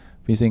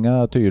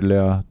inga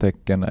tydliga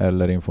tecken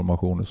eller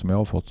informationer som jag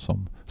har fått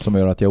som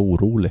gör att jag är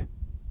orolig.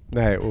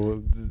 Nej, och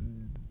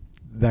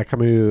där kan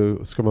man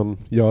ju, ska man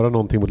göra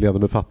någonting mot ledande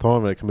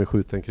befatthavare kan man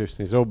skjuta en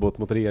kryssningsrobot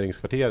mot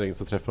regeringskvartering,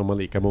 så träffar man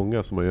lika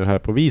många som man gör här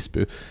på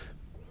Visby.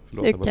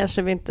 Det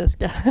kanske vi inte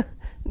ska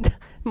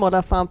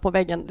måla fan på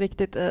väggen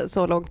riktigt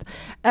så långt.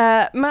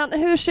 Men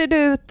hur ser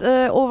det ut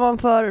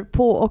ovanför,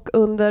 på och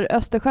under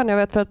Östersjön? Jag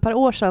vet för ett par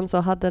år sedan så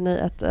hade ni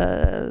ett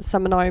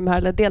seminarium här,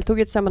 eller deltog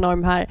i ett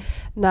seminarium här,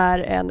 när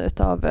en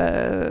utav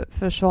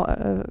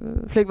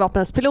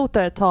flygvapnens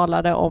piloter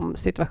talade om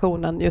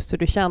situationen, just hur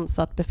det känns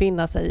att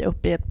befinna sig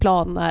uppe i ett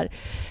plan när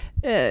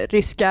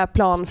ryska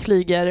plan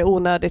flyger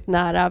onödigt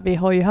nära. Vi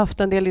har ju haft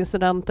en del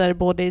incidenter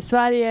både i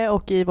Sverige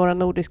och i våra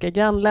nordiska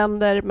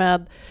grannländer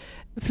med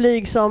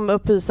flyg som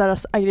uppvisar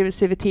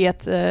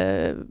aggressivitet,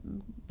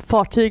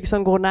 fartyg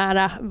som går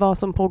nära. Vad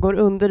som pågår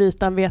under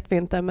ytan vet vi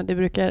inte, men det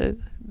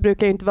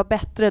brukar ju inte vara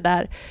bättre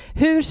där.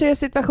 Hur ser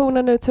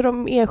situationen ut för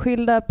de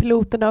enskilda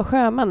piloterna och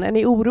sjömän? Är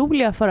ni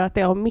oroliga för att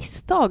det av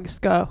misstag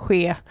ska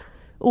ske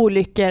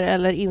olyckor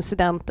eller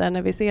incidenter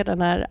när vi ser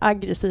den här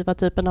aggressiva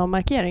typen av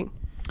markering?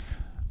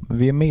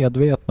 Vi är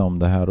medvetna om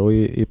det här, och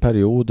i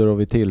perioder och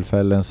vid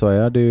tillfällen så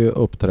är det ju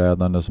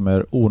uppträdande som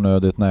är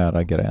onödigt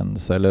nära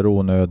gräns eller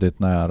onödigt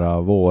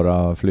nära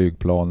våra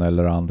flygplan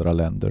eller andra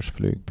länders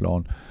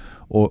flygplan.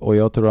 Och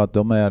jag tror att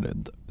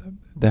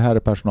det här är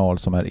personal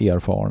som är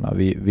erfarna.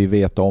 Vi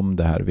vet om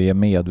det här, vi är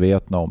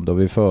medvetna om det och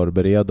vi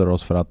förbereder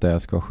oss för att det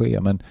ska ske.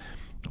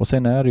 Och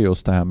sen är det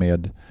just det här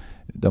med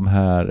de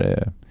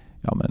här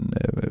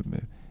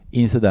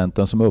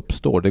incidenten som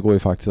uppstår. Det går ju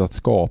faktiskt att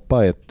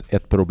skapa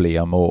ett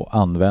problem och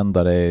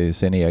använda det i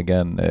sin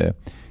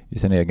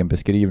egen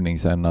beskrivning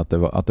sen att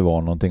det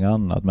var någonting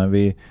annat.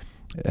 Men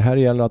här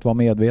gäller att vara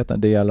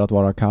medveten, det gäller att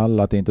vara kall,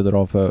 att inte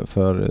dra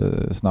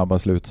för snabba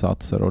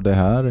slutsatser. Och det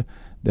här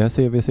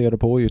ser vi det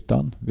på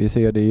ytan. Vi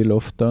ser det i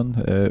luften.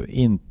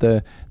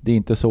 Det är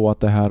inte så att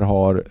det här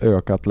har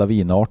ökat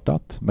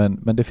lavinartat,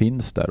 men det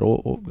finns där.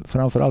 Och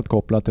framförallt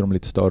kopplat till de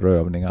lite större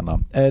övningarna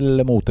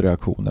eller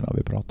motreaktionerna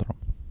vi pratar om.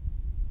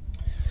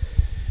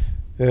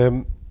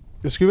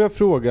 Jag skulle vilja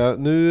fråga,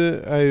 nu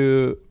är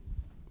ju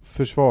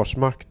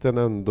Försvarsmakten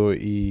ändå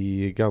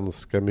i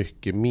ganska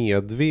mycket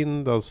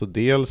medvind, alltså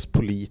dels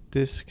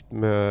politiskt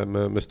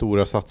med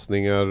stora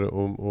satsningar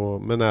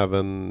men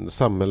även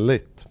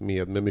samhälleligt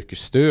med mycket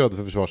stöd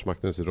för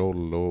Försvarsmaktens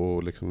roll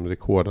och liksom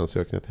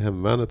rekordansökningar till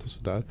hemvärnet och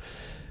sådär.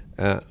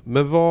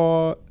 Men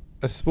vad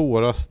är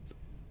svårast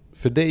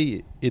för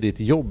dig i ditt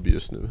jobb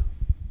just nu?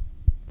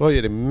 Vad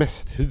ger dig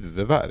mest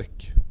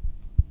huvudvärk?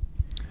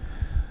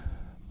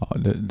 Ja,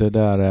 det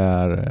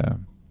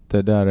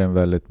där är en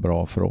väldigt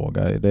bra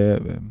fråga.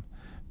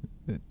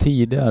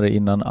 Tidigare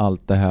innan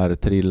allt det här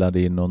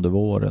trillade in under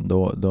våren,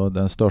 då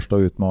den största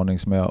utmaning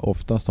som jag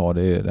oftast har,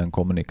 det är den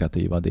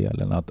kommunikativa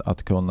delen.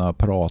 Att kunna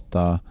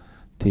prata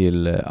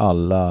till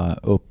alla,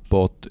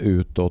 uppåt,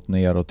 utåt,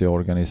 neråt i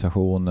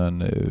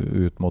organisationen,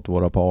 ut mot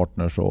våra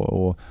partners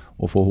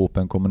och få ihop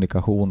en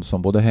kommunikation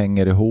som både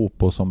hänger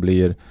ihop och som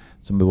är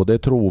både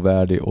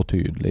trovärdig och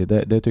tydlig.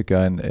 Det tycker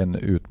jag är en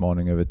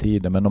utmaning över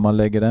tiden. Men om man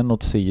lägger den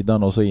åt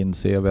sidan och så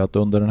inser vi att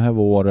under den här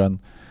våren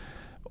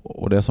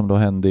och det som då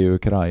hände i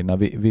Ukraina,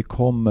 vi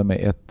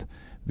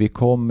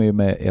kommer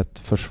med ett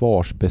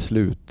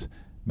försvarsbeslut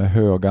med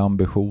höga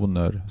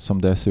ambitioner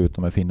som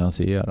dessutom är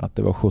finansierat.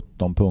 Det var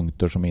 17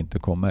 punkter som inte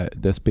kom med.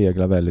 Det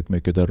speglar väldigt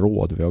mycket det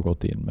råd vi har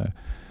gått in med.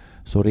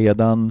 Så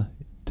redan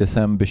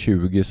december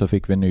 20 så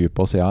fick vi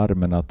nypa oss i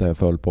armen att det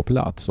föll på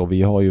plats. Och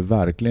vi har ju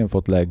verkligen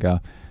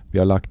vi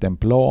har lagt en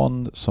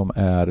plan som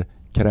är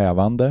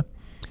krävande.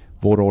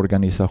 Vår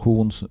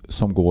organisation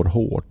som går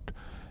hårt.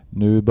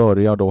 Nu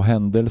börjar då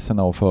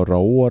händelserna av förra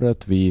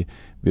året. Vi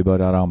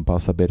börjar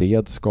anpassa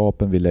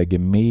beredskapen. Vi lägger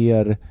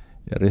mer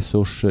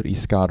resurser i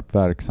skarp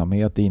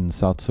verksamhet,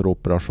 insatser och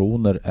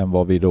operationer än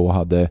vad vi då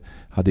hade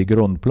i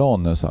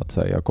grundplanen så att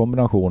säga.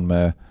 Kombination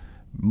med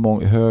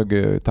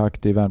hög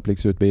takt i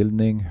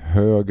värnpliktsutbildning,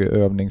 hög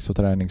övnings- och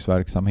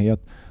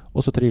träningsverksamhet,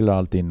 och så trillar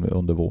allt in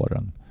under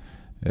våren.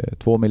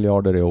 2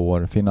 miljarder i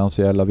år,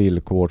 finansiella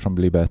villkor som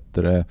blir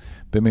bättre,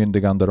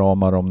 bemyndigande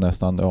ramar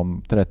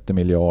om 30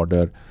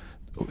 miljarder,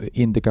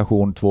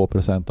 indikation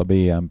 2% av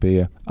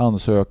BNP,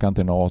 ansökan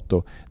till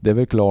NATO. Det är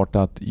väl klart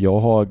att jag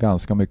har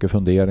ganska mycket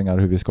funderingar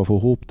hur vi ska få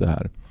ihop det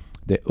här.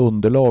 Det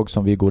underlag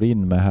som vi går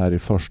in med här i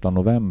 1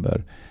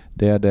 november,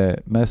 det är det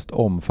mest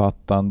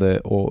omfattande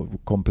och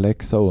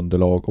komplexa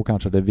underlag och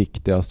kanske det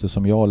viktigaste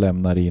som jag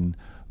lämnar in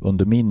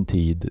under min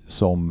tid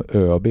som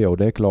ÖB. Och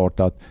det är klart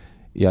att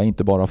jag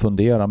inte bara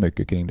funderar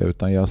mycket kring det,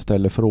 utan jag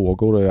ställer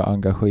frågor och jag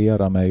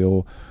engagerar mig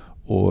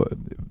och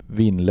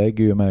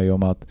vinnlägger ju mig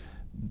om att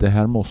det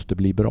här måste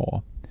bli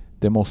bra.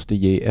 Det måste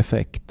ge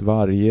effekt.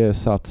 Varje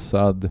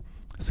satsad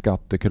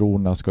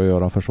skattekrona ska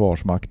göra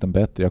Försvarsmakten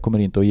bättre. Jag kommer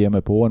inte att ge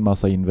mig på en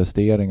massa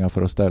investeringar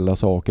för att ställa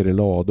saker i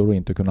lador och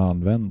inte kunna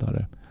använda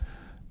det.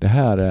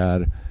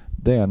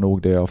 Det är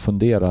nog det jag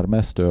funderar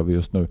mest över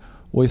just nu.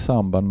 Och i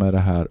samband med det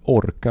här,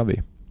 orkar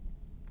vi?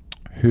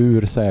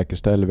 Hur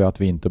säkerställer vi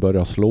att vi inte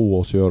börjar slå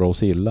oss och göra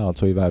oss illa,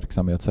 alltså i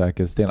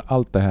verksamhetssäkerhetsdelen?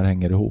 Allt det här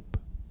hänger ihop.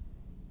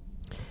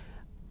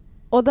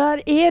 Och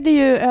där är det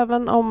ju,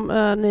 även om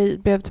ni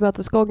blev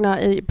tillmötesgångna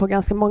på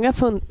ganska många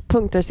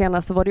punkter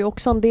senast, så var det ju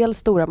också en del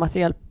stora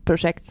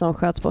materiellprojekt som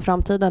sköts på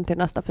framtiden till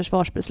nästa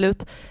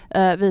försvarsbeslut.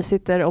 Vi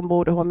sitter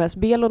ombord HMS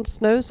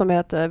Belunds nu, som är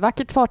ett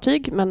vackert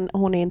fartyg, men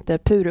hon är inte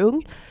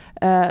purung.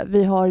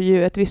 Vi har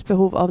ju ett visst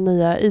behov av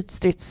nya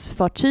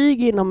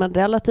ytstridsfartyg inom en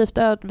relativt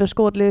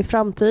överskådlig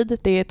framtid.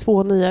 Det är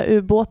 2 nya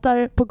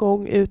ubåtar på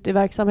gång ut i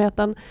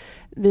verksamheten.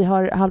 Vi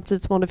har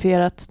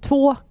halvtidsmodifierat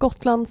 2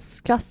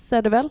 Gotlandsklass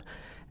är det väl.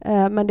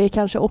 Men det är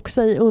kanske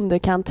också i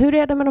underkant. Hur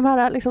är det med de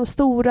här liksom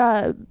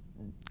stora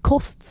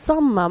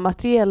kostsamma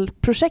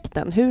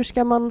materiellprojekten? Hur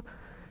ska man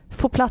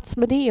få plats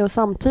med det och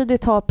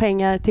samtidigt ha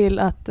pengar till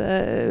att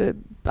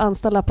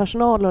anställa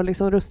personal och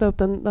liksom rusta upp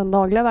den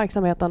dagliga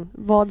verksamheten?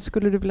 Vad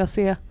skulle du vilja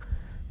se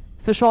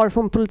försvar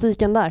från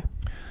politiken där?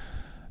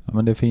 Ja,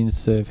 men det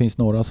finns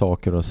några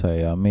saker att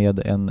säga. Med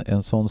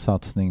en sån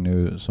satsning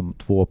nu som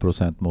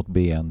 2% mot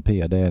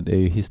BNP, det är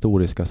ju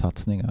historiska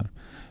satsningar.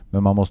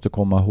 Men man måste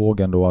komma ihåg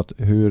ändå att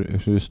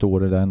hur stor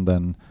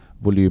den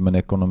volymen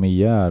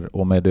ekonomi är,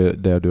 och med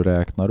det du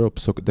räknar upp,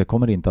 så det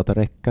kommer inte att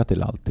räcka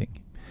till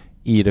allting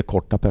i det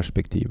korta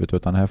perspektivet,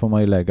 utan här får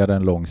man ju lägga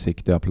den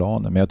långsiktiga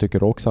planen. Men jag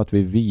tycker också att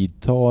vi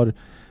vidtar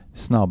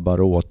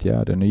snabbare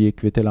åtgärder. Nu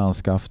gick vi till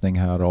anskaffning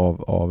här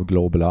av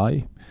Global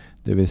Eye,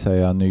 det vill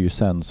säga ny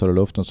sensor i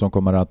luften som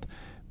kommer att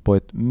på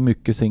ett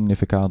mycket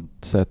signifikant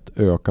sätt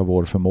öka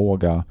vår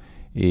förmåga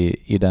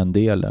i den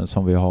delen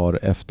som vi har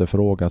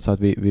efterfrågat. Så att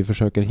vi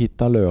försöker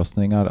hitta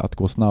lösningar att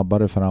gå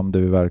snabbare fram det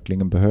vi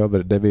verkligen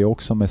behöver. Det vi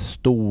också med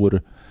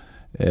stor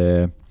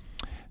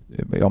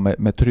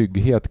med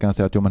trygghet kan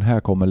säga att men här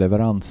kommer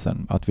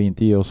leveransen. Att vi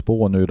inte ger oss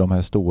på nu de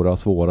här stora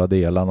svåra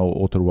delarna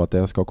och tror att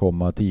det ska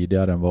komma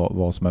tidigare än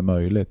vad som är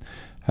möjligt.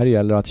 Här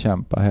gäller det att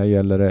kämpa. Här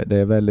gäller det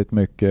är väldigt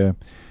mycket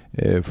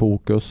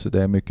fokus,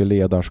 det är mycket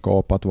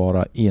ledarskap att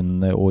vara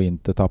inne och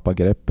inte tappa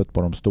greppet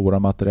på de stora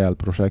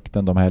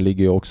materiellprojekten. De här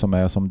ligger ju också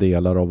med som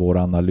delar av vår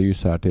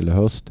analys här till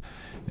höst.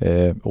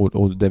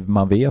 Och det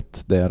man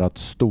vet, det är att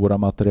stora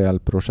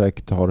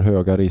materiellprojekt har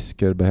höga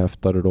risker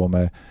behäftade då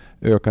med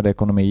ökad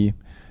ekonomi,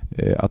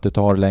 att det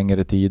tar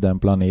längre tid än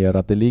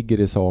planerat. Det ligger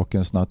i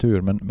sakens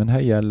natur, men här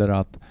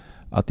gäller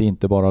att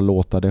inte bara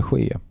låta det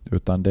ske,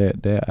 utan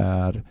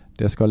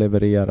det ska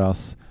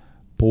levereras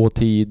på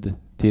tid,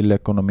 till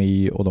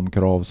ekonomi och de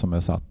krav som är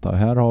satta.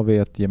 Här har vi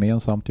ett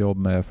gemensamt jobb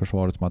med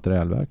Försvarets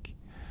materielverk,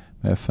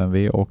 med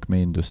FMV och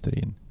med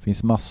industrin. Det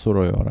finns massor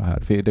att göra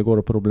här. Det går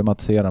att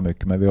problematisera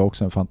mycket, men vi har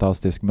också en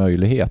fantastisk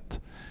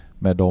möjlighet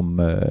med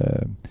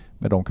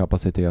de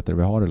kapaciteter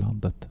vi har i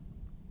landet.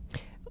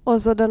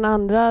 Och så den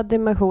andra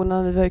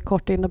dimensionen, vi var ju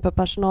kort inne på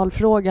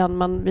personalfrågan,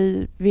 men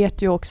vi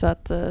vet ju också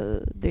att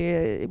det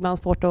är ibland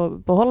svårt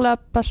att behålla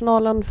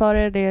personalen för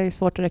er. Det är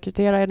svårt att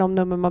rekrytera i de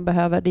nummer man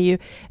behöver. Det är ju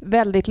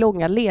väldigt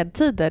långa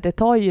ledtider. Det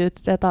tar ju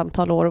ett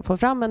antal år att få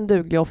fram en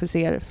duglig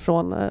officer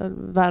från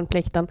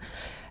värnplikten.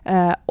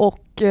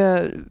 Och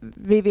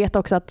vi vet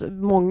också att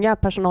många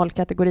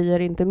personalkategorier,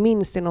 inte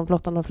minst inom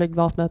flottan och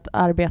flygvapnet,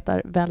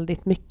 arbetar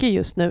väldigt mycket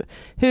just nu.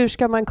 Hur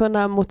ska man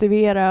kunna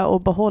motivera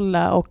och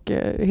behålla och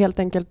helt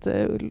enkelt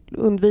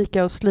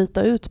undvika att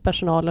slita ut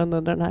personalen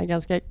under den här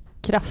ganska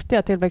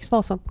kraftiga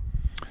tillväxtfasen?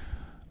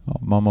 Ja,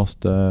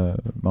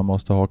 man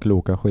måste ha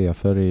kloka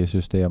chefer i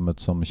systemet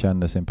som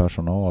känner sin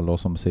personal och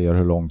som ser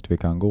hur långt vi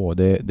kan gå.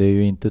 Det är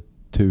ju inte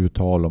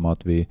tal om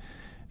att vi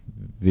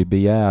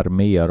begär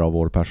mer av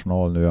vår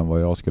personal nu än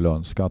vad jag skulle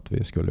önska att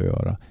vi skulle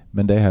göra.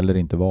 Men det är heller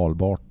inte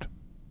valbart.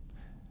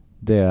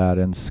 Det är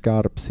en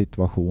skarp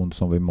situation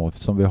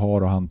som vi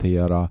har att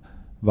hantera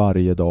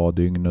varje dag,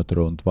 dygnet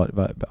runt.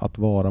 Att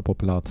vara på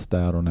plats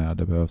där och när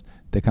det behövs,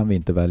 det kan vi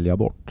inte välja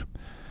bort.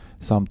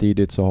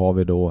 Samtidigt så har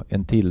vi då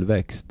en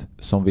tillväxt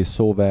som vi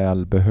så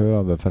väl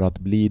behöver för att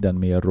bli den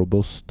mer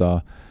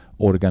robusta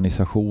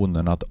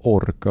organisationen, att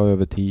orka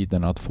över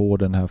tiden, att få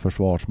den här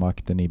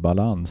försvarsmakten i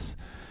balans.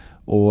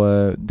 Och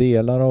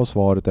delar av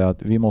svaret är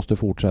att vi måste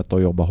fortsätta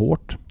att jobba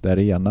hårt. Det är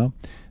det ena.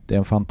 Det är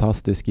en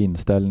fantastisk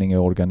inställning i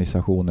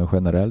organisationen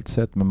generellt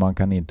sett, men man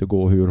kan inte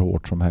gå hur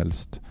hårt som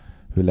helst,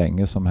 hur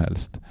länge som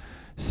helst.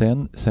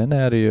 Sen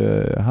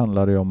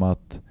handlar det om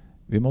att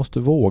vi måste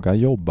våga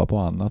jobba på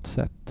annat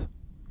sätt.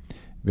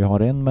 Vi har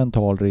en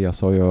mental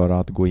resa att göra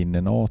att gå in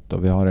i NATO.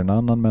 Vi har en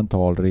annan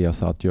mental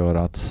resa att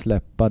göra att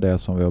släppa det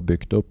som vi har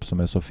byggt upp som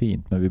är så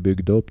fint. Men vi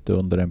byggde upp det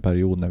under en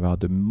period när vi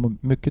hade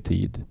mycket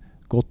tid,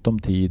 gott om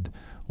tid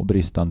och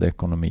bristande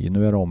ekonomi.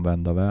 Nu är det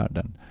omvända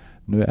världen.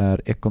 Nu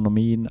är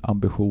ekonomin,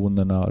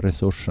 ambitionerna,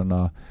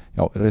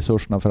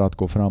 resurserna för att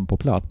gå fram på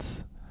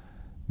plats.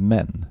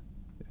 Men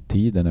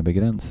tiden är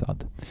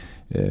begränsad.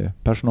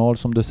 Personal,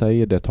 som du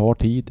säger, det tar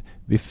tid.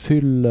 Vi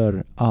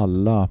fyller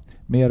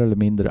mer eller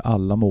mindre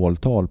alla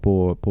måltal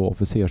på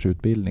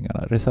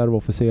officersutbildningarna.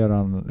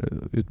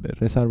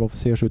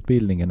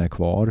 Reservofficersutbildningen är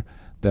kvar.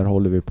 Där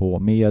håller vi på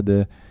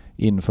med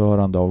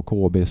införande av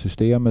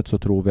KB-systemet, så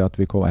tror vi att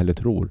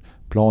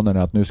planen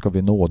är att nu ska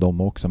vi nå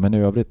dem också. Men i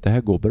övrigt, det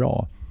här går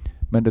bra.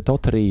 Men det tar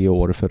 3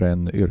 år för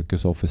en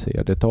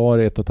yrkesofficer. Det tar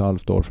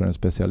 1,5 år för en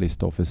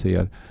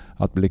specialistofficer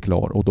att bli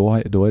klar. Och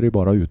då är det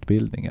bara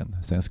utbildningen.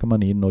 Sen ska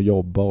man in och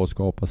jobba och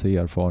skapa sig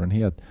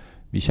erfarenhet.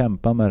 Vi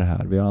kämpar med det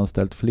här. Vi har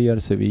anställt fler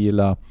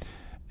civila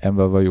än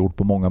vad vi har gjort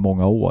på många,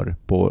 många år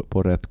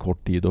på rätt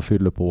kort tid och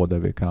fyller på det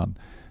vi kan.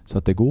 Så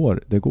att det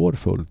går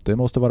fullt. Det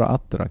måste vara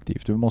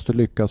attraktivt. Vi måste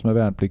lyckas med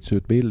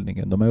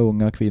värnpliktsutbildningen. De här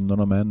unga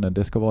kvinnorna och männen,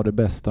 det ska vara det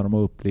bästa de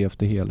har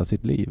upplevt i hela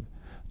sitt liv.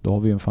 Då har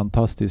vi en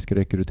fantastisk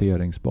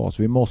rekryteringsbas.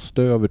 Vi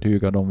måste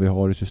övertyga dem vi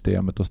har i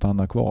systemet att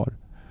stanna kvar.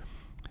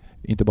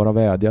 Inte bara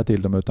vädja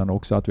till dem utan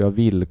också att vi har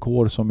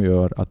villkor som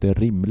gör att det är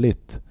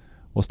rimligt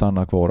att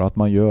stanna kvar och att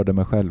man gör det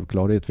med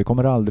självklarhet. Vi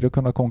kommer aldrig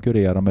kunna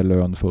konkurrera med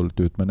lön fullt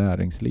ut med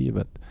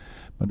näringslivet.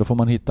 Men då får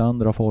man hitta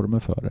andra former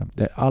för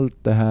det.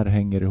 Allt det här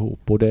hänger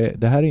ihop och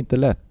det här är inte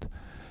lätt.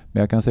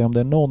 Men jag kan säga om det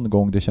är någon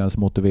gång det känns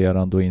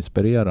motiverande och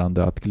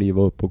inspirerande att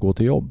kliva upp och gå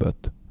till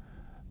jobbet,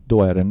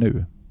 då är det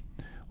nu.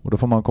 Och då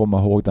får man komma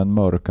ihåg den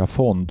mörka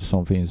fond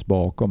som finns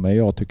bakom. Men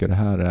jag tycker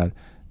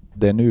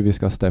det är nu vi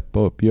ska steppa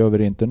upp. Gör vi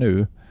det inte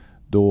nu,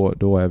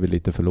 då är vi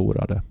lite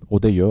förlorade.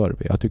 Och det gör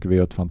vi. Jag tycker vi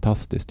gör ett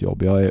fantastiskt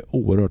jobb. Jag är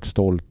oerhört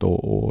stolt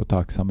och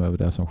tacksam över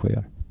det som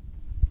sker.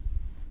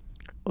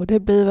 Och det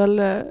blir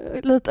väl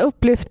lite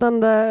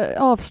upplyftande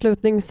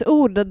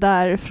avslutningsord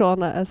där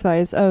från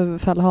Sveriges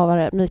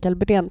överbefälhavare Micael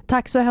Bydén.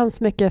 Tack så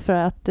hemskt mycket för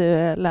att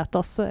du lät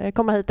oss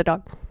komma hit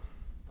idag.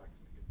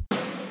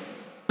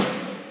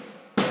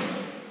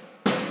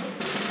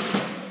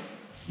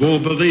 Vår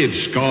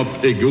beredskap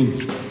är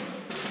god.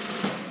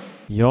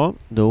 Ja,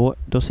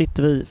 då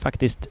sitter vi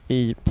faktiskt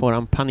på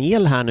våran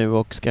panel här nu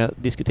och ska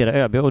diskutera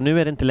ÖB. Och nu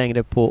är det inte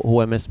längre på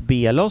HMS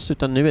Belos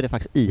utan nu är det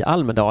faktiskt i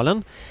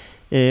Almedalen.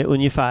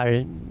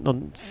 Ungefär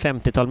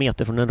 50-tal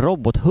meter från en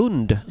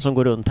robothund som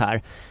går runt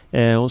här.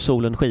 Och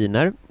solen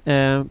skiner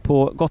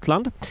på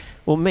Gotland.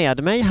 Och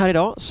med mig här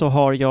idag så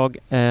har jag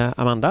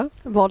Amanda.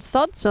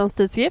 Wollstad, Svensk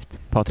Tidskrift.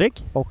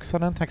 Patrik.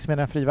 Oksanen,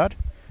 taximedien Frivärd.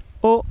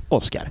 Och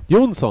Oskar.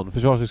 Jonsson,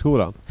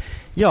 Försvarshögskolan.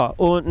 Ja,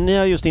 och ni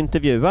har just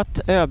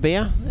intervjuat ÖB.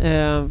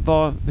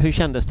 Hur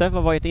kändes det?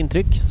 Vad var ert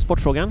intryck?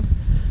 Sportfrågan?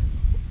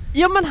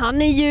 Ja, men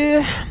han är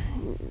ju...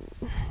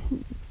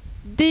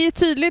 Det är ju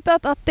tydligt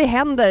att det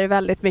händer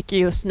väldigt mycket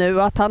just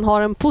nu. Att han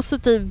har en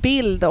positiv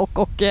bild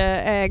och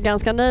är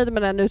ganska nöjd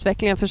med den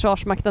utvecklingen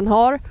Försvarsmakten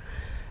har.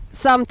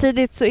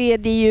 Samtidigt så är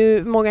det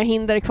ju många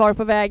hinder kvar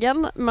på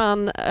vägen.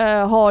 Man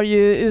har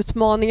ju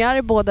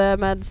utmaningar både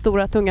med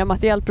stora tunga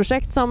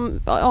materiellprojekt som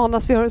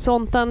anas vid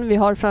horisonten. Vi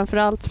har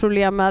framförallt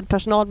problem med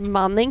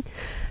personalbemanning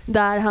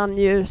där han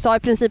ju sa i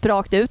princip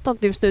rakt ut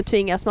att just nu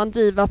tvingas man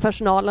driva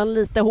personalen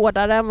lite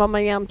hårdare än vad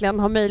man egentligen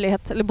har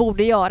möjlighet eller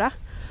borde göra.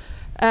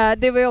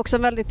 Det var ju också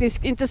en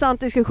väldigt intressant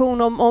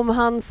diskussion om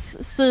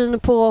hans syn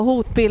på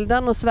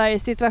hotbilden och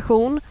Sveriges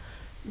situation.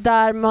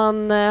 Där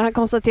han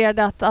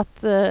konstaterade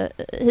att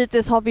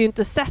hittills har vi ju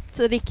inte sett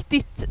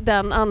riktigt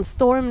den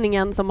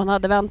anstormningen som man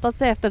hade väntat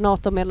sig efter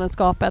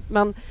NATO-medlemskapet.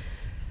 Men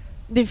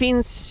det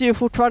finns ju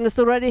fortfarande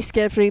stora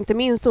risker för inte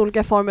minst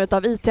olika former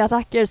av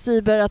IT-attacker,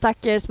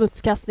 cyberattacker,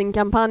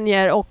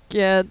 smutskastning-kampanjer och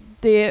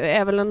det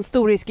är väl en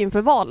stor risk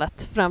inför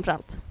valet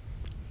framförallt.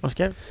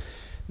 Oskar?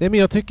 Nej, men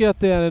jag tycker att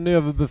det är en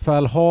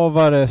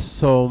överbefälhavare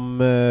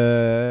som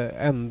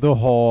ändå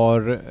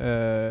har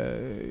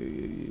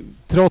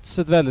trots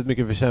ett väldigt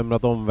mycket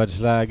försämrat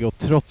omvärldsläge och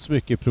trots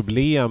mycket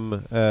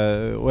problem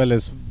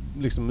eller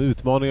liksom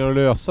utmaningar att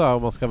lösa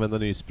om man ska använda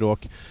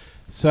nyspråk,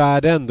 så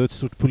är det ändå ett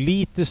stort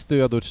politiskt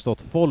stöd och ett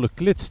stort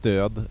folkligt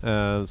stöd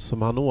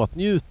som han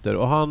åtnjuter.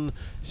 Och han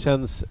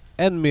känns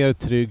än mer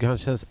trygg, han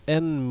känns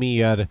än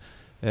mer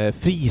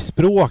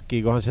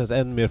frispråkig och han känns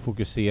än mer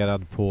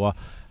fokuserad på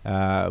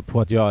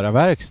att göra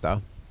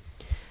verkstad.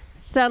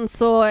 Sen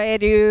så är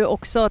det ju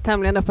också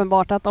tämligen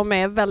uppenbart att de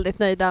är väldigt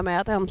nöjda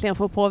med att äntligen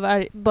få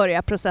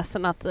börja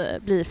processen att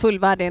bli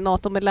fullvärdig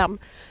NATO-medlem.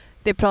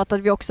 Det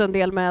pratade vi också en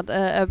del med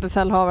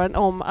befälhavaren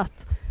om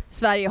att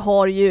Sverige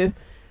har ju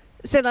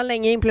sedan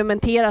länge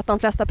implementerat de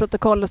flesta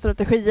protokoll och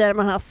strategier.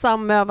 Man har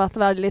samövat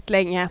väldigt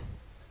länge.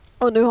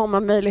 Och nu har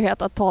man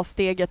möjlighet att ta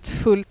steget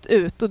fullt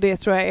ut och det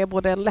tror jag är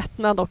både en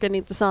lättnad och en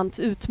intressant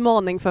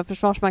utmaning för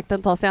Försvarsmakten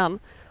att ta sig an.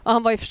 Och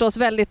han var ju förstås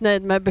väldigt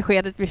nöjd med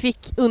beskedet vi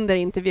fick under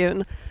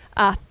intervjun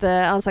att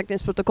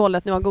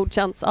ansökningsprotokollet nu har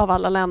godkänts av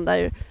alla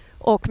länder.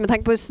 Och med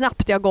tanke på hur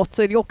snabbt det har gått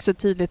så är det också ett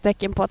tydligt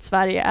tecken på att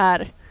Sverige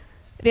är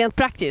rent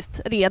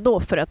praktiskt redo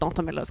för ett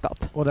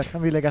NATO-medlemskap. Och där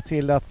kan vi lägga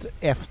till att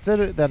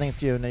efter den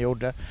intervjun ni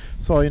gjorde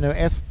så har ju nu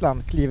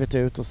Estland klivit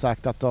ut och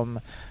sagt att de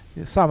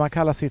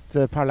sammankallar sitt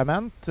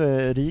parlament,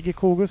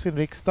 Riigikogu, sin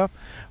riksdag,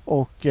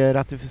 och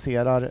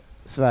ratificerar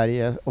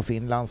Sverige och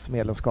Finlands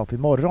medlemskap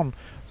imorgon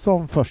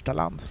som första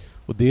land.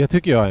 Och det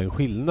tycker jag är en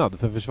skillnad,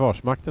 för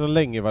Försvarsmakten har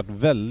länge varit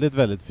väldigt,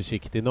 väldigt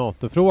försiktig i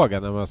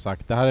NATO-frågan när man har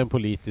sagt det här är en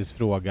politisk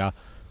fråga,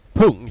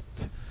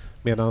 punkt.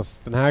 Medan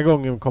den här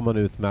gången kom man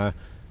ut med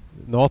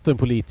NATO är en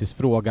politisk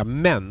fråga,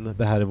 men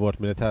det här är vårt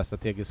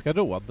militärstrategiska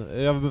råd.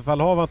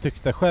 Överbefälhavaren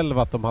tyckte själv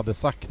att de hade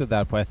sagt det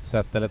där på ett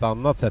sätt eller ett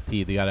annat sätt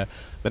tidigare,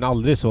 men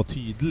aldrig så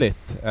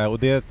tydligt. Och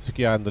det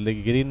tycker jag ändå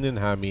ligger in i den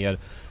här mer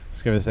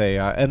ska vi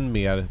säga, än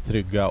mer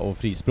trygga och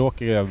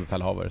frispråkiga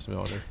överbefälhavare som vi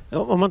har nu.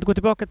 Om man går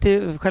tillbaka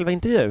till själva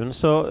intervjun,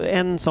 så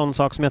en sån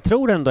sak som jag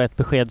tror ändå är ett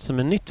besked som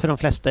är nytt för de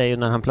flesta är ju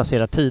när han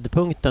placerar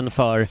tidpunkten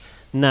för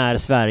när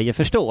Sverige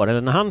förstår,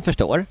 eller när han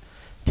förstår,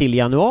 till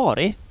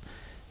januari.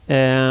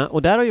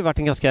 Och där har ju varit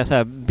en ganska så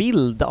här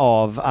bild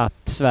av att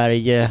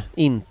Sverige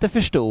inte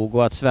förstod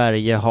och att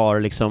Sverige har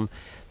liksom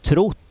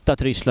trott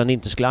att Ryssland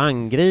inte skulle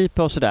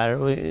angripa och sådär.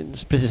 Och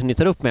precis som ni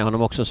tar upp med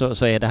honom också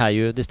så är det här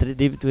ju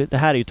det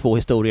här är ju två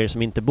historier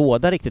som inte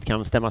båda riktigt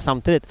kan stämma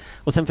samtidigt.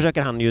 Och sen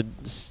försöker han ju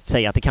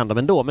säga att det kan de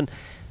ändå, men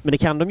det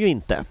kan de ju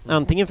inte.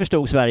 Antingen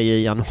förstod Sverige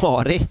i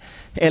januari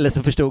eller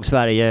så förstod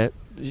Sverige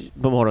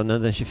på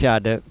morgonen den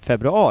 24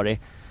 februari.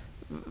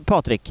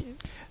 Patrik?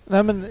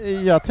 Nej, men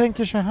jag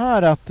tänker så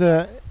här att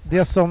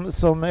det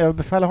som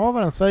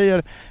överbefälhavaren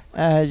säger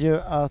är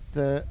ju att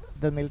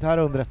den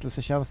militära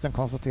underrättelsetjänsten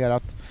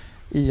konstaterat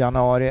i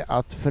januari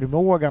att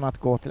förmågan att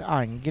gå till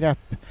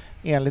angrepp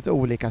enligt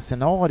olika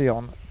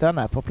scenarion, den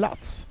är på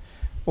plats.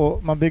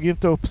 Och man bygger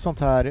inte upp sånt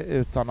här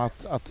utan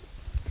att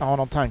ha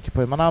någon tanke på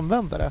hur man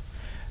använder det.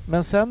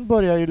 Men sen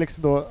börjar ju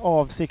liksom då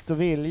avsikt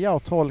och vilja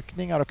och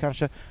tolkningar och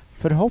kanske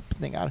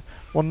förhoppningar.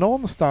 Och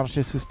någonstans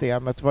i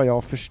systemet, vad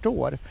jag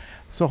förstår,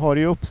 så har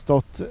det ju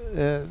uppstått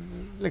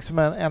liksom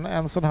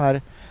en sån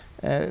här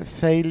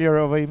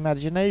failure of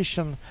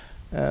imagination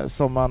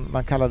som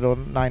man kallar då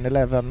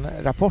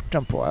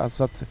 9/11-rapporten på.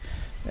 Alltså att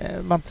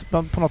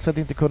man på något sätt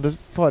inte kunde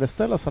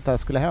föreställa sig att det här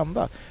skulle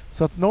hända.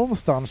 Så att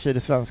någonstans i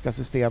det svenska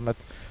systemet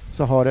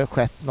så har det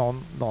skett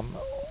någon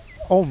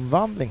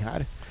omvandling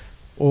här.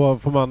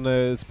 Och får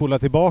man spola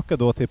tillbaka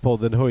då till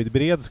podden Höjd,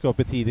 Beredskap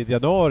i tidigt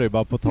januari,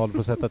 bara på tal för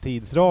att sätta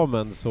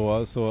tidsramen,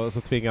 så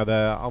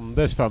tvingade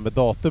Anders fram ett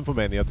datum på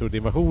mig när jag trodde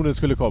invasionen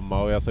skulle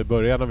komma, och jag sa i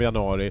början av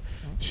januari,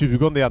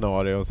 20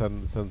 januari, och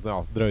sen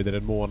dröjde det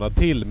en månad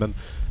till. Men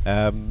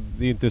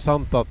det är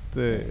intressant att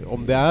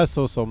om det är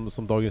så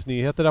som Dagens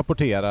Nyheter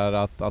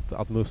rapporterar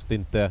att Must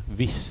inte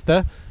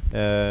visste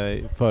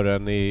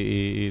förrän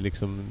i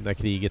liksom när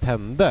kriget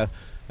hände,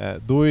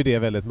 då är det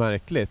väldigt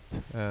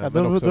märkligt. Ja,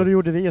 då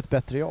gjorde vi ett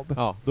bättre jobb.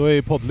 Ja, då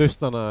är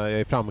poddlyssnarna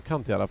i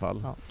framkant i alla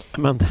fall.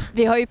 Ja.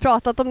 Vi har ju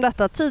pratat om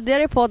detta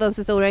tidigare i poddens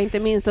historia, inte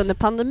minst under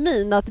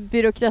pandemin, att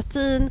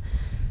byråkratin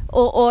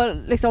och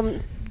liksom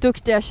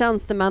duktiga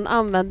tjänstemän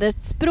använder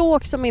ett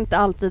språk som inte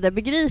alltid är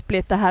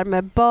begripligt. Det här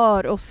med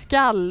bör och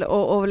skall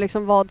och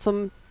liksom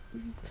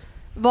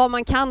vad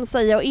man kan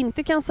säga och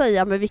inte kan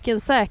säga med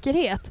vilken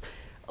säkerhet.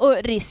 Och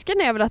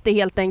risken är väl att det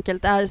helt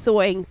enkelt är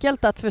så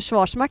enkelt att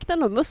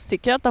Försvarsmakten och Must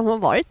tycker att de har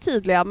varit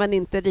tydliga men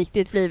inte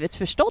riktigt blivit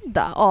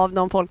förstådda av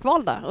de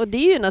folkvalda. Och det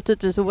är ju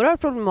naturligtvis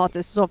oerhört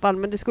problematiskt i så fall,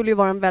 men det skulle ju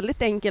vara en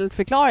väldigt enkel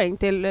förklaring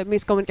till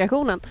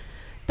misskommunikationen.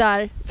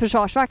 Där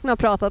Försvarsmakten har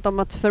pratat om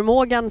att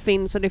förmågan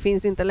finns och det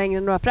finns inte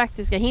längre några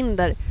praktiska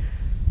hinder.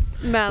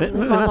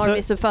 Men man har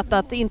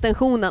missuppfattat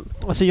intentionen.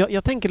 Alltså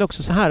jag tänker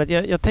också så här, att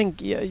jag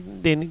tänker,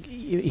 det är en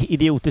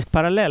idiotisk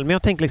parallell, men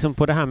jag tänker liksom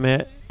på det här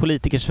med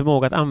politikers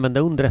förmåga att använda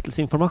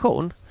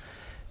underrättelseinformation.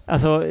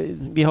 Alltså,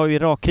 vi har ju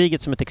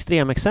Irakkriget som ett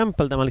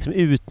extremexempel där man liksom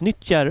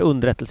utnyttjar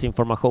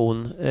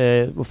underrättelseinformation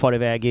och far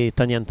iväg i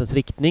tangentens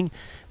riktning.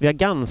 Vi har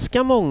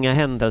ganska många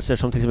händelser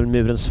som till exempel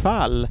murens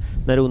fall,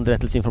 när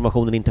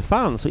underrättelseinformationen inte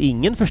fanns och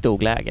ingen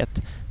förstod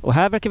läget. Och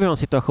här verkar vi ha en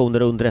situation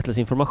där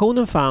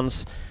underrättelseinformationen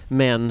fanns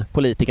men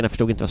politikerna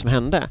förstod inte vad som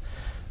hände.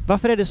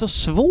 Varför är det så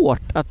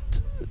svårt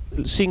att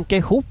synka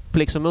ihop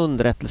liksom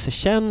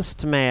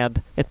underrättelsetjänst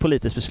med ett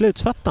politiskt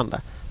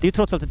beslutsfattande? Det är ju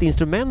trots allt ett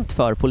instrument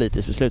för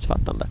politiskt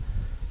beslutsfattande.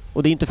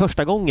 Och det är inte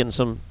första gången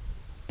som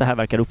det här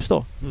verkar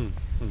uppstå.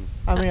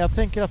 Ja, men jag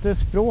tänker att det är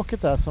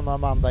språket där som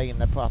Amanda är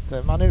inne på.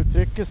 Att man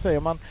uttrycker sig,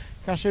 och man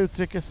kanske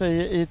uttrycker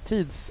sig i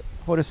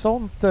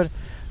tidshorisonter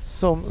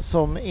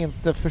som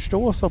inte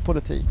förstås av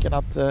politiken.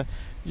 Att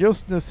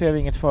just nu ser vi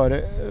inget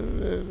före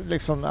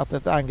liksom att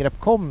ett angrepp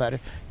kommer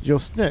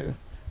just nu.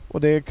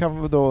 Och det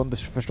kan då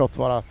underförstått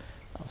vara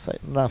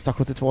nästan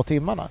 72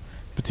 timmarna.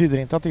 Det betyder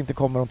inte att det inte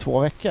kommer om 2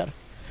 veckor.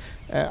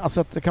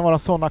 Alltså att det kan vara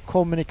sådana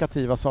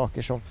kommunikativa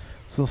saker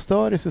som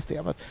stör i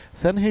systemet.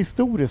 Sen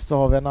historiskt så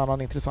har vi en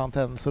annan intressant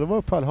händelse. Det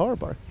var Pearl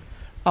Harbor.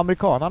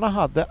 Amerikanerna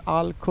hade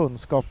all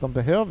kunskap de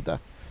behövde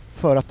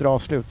för att dra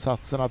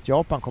slutsatsen att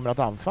Japan kommer att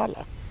anfalla.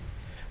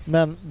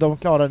 Men de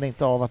klarade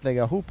inte av att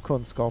lägga ihop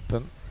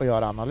kunskapen och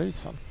göra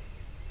analysen.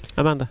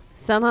 Amanda?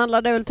 Sen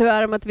handlar det väl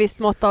tyvärr om ett visst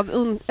mått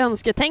av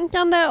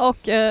önsketänkande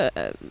och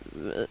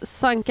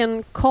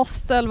sunken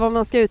cost, eller vad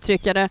man ska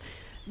uttrycka det.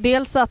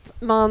 Dels att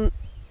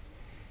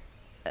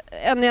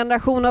en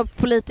generation av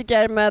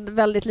politiker med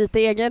väldigt lite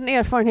egen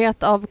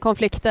erfarenhet av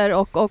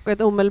konflikter och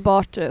ett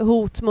omedelbart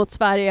hot mot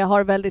Sverige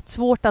har väldigt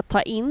svårt att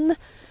ta in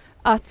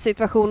att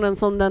situationen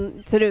som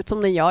den ser ut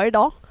som den gör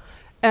idag.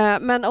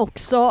 Men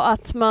också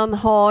att man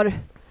har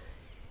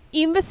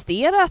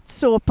investerat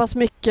så pass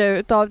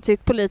mycket av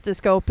sitt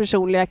politiska och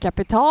personliga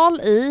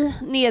kapital i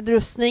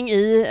nedrustning,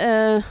 i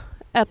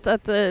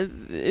ett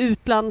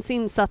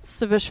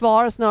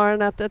utlandsinsatsförsvar snarare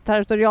än ett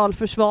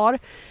territorialförsvar,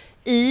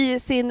 i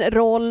sin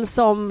roll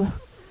som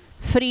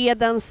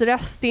fredens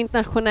röst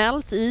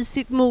internationellt i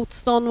sitt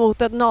motstånd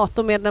mot ett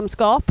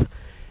NATO-medlemskap.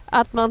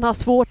 Att man har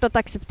svårt att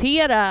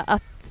acceptera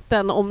att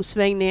den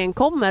omsvängningen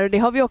kommer. Det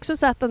har vi också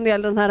sett en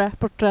del, den här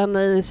rapporten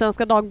i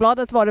Svenska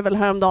Dagbladet var det väl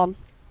häromdagen.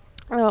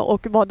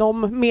 Och vad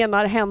de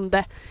menar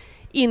hände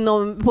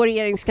på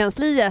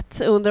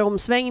regeringskansliet under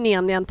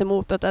omsvängningen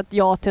gentemot ett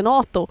ja till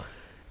NATO.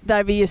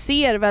 Där vi ju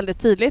ser väldigt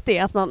tydligt det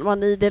att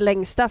man i det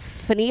längsta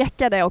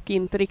förnekade och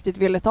inte riktigt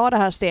ville ta det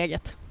här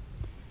steget.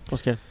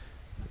 Oskar?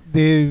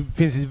 Det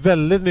finns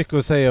väldigt mycket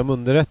att säga om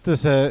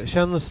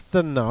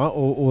underrättelsetjänsterna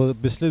och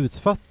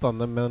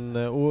beslutsfattande, men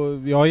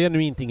jag har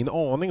genuint ingen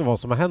aning om vad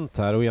som har hänt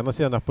här. Å ena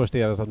sidan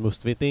rapporteras att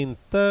Mustvit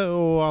inte, och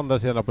å andra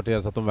sidan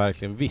rapporteras att de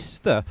verkligen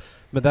visste.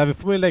 Men där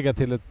får man ju lägga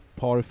till ett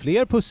par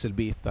fler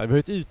pusselbitar. Vi har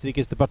ett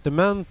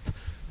utrikesdepartement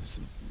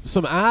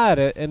som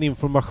är en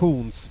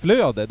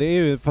informationsflöde. Det är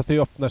ju, fast det är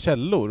ju öppna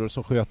källor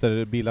som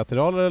sköter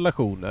bilaterala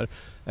relationer.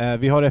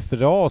 Vi har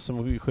FRA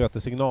som sköter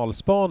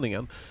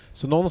signalspaningen.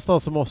 Så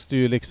någonstans så måste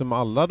ju liksom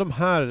alla de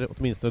här,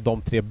 åtminstone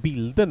de 3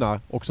 bilderna,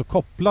 också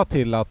koppla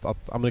till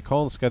att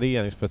amerikanska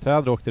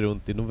regeringsföreträdare åkte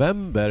runt i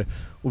november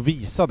och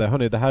visade,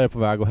 hörni, det här är på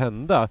väg att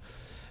hända.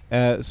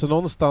 Så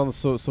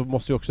någonstans så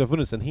måste ju också ha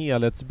funnits en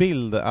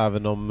helhetsbild,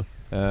 även om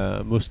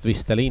Must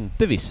visste eller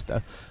inte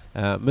visste.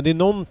 Men det är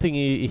någonting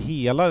i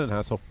hela den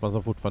här soppan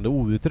som fortfarande är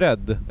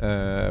outredd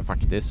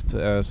faktiskt,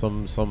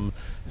 som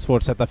är svårt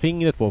att sätta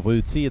fingret på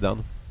utsidan.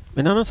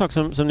 En annan sak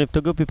som ni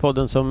tog upp i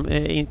podden som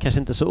är kanske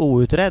inte så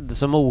outredd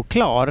som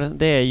oklar,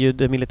 det är ju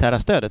det militära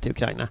stödet till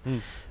Ukraina.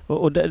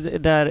 Och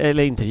där,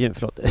 eller intervjun,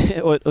 förlåt.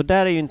 Och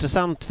där är ju en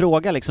intressant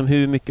fråga liksom,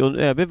 hur mycket, och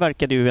ÖB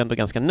verkade ju ändå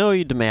ganska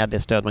nöjd med det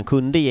stöd man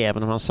kunde ge,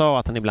 även om han sa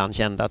att han ibland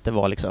kände att det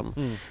var liksom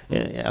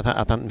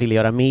att han ville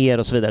göra mer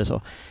och så vidare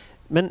så.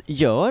 Men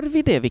gör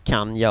vi det vi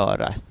kan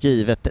göra,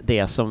 givet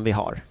det som vi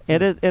har? Är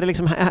det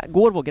liksom,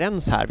 går vår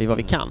gräns här vid vad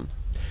vi kan?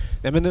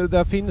 Nej, men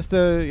där finns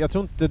det, jag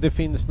tror inte det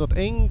finns något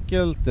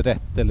enkelt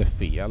rätt eller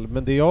fel,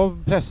 men det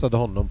jag pressade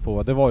honom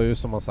på, det var ju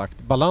som han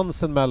sagt,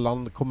 balansen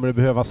mellan kommer det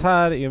behövas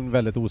här i en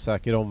väldigt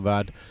osäker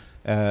omvärld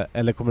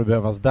eller kommer det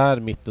behövas där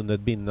mitt under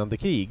ett bindande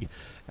krig.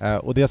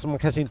 Och det som man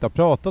kanske inte har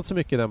pratat så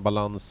mycket i den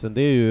balansen,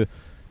 det är ju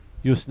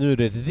just nu är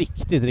det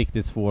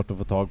riktigt svårt att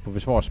få tag på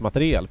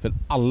försvarsmateriel, för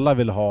alla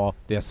vill ha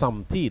det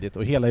samtidigt,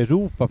 och hela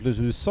Europa plus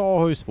USA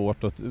har ju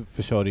svårt att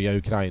försörja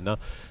Ukraina.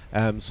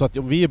 Så att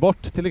om vi ger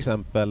bort till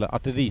exempel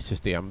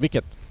artillerisystem,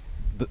 vilket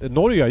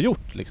Norge har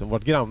gjort, liksom,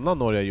 vårt grannar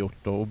Norge har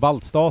gjort, och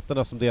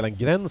baltstaterna som delar en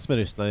gräns med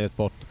Ryssland har gett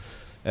bort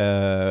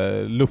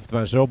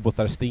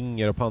luftvärnsrobotar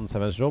Stinger och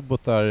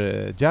pansarvärnsrobotar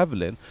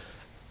Javelin.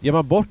 Ger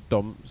man bort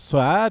dem så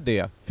är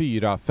det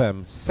 4,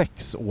 5,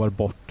 6 år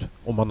bort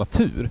om man har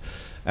tur.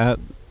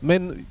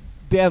 Men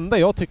det enda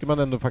jag tycker man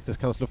ändå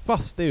faktiskt kan slå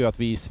fast är ju att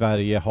vi i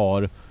Sverige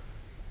har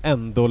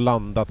ändå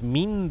landat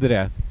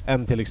mindre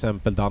än till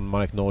exempel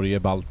Danmark, Norge,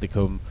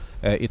 Baltikum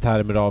i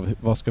termer av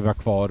vad ska vi ha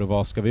kvar och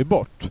vad ska vi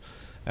bort.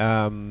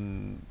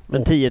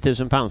 Men 10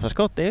 000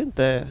 pansarskott är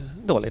inte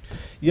dåligt.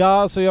 Ja,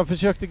 alltså jag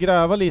försökte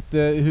gräva lite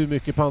hur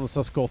mycket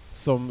pansarskott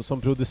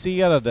som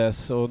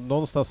producerades, och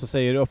någonstans så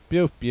säger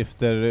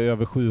uppgifter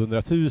över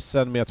 700 000,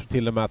 men jag tror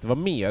till och med att det var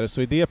mer.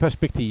 Så i det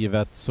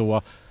perspektivet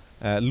så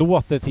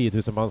låter 10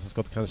 000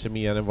 pansarskott kanske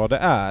mer än vad det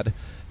är.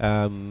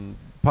 En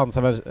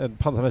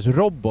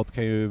pansarvärnsrobot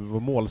kan ju vara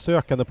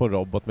målsökande på en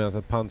robot, medan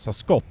ett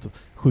pansarskott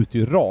skjuter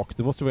ju rakt.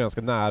 Du måste vara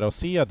ganska nära att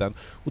se den.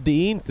 Och det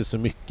är inte så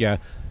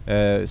mycket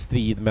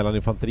strid mellan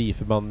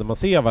infanteriförband när man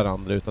ser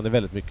varandra, utan det är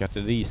väldigt mycket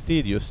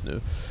artilleristrid just nu.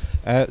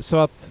 Så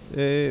att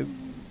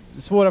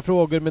svåra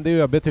frågor, men det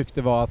ÖB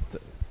tyckte var att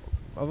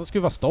man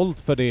skulle vara stolt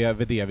för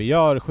det vi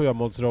gör.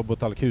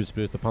 Sjömålsrobot,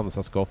 kulsprut och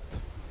pansarskott.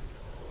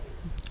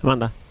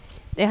 Amanda?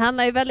 Det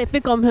handlar ju väldigt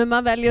mycket om hur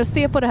man väljer att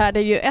se på det här. Det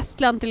är ju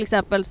Estland till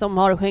exempel som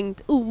har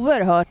skänkt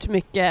oerhört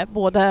mycket,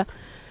 både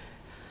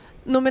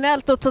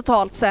nominellt och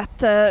totalt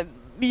sett.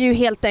 Ju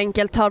helt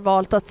enkelt har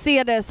valt att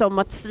se det som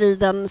att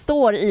striden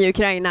står i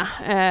Ukraina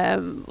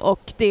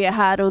och det är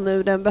här och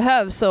nu den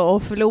behövs,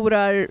 och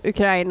förlorar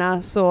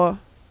Ukraina så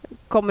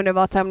kommer det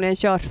vara tämligen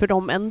kört för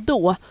dem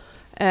ändå.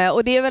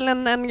 Och det är väl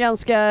en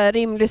ganska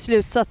rimlig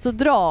slutsats att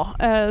dra.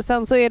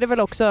 Sen så är det väl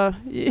också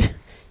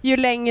ju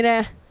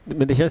längre...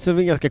 Men det känns som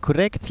en ganska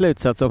korrekt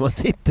slutsats om man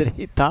sitter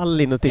i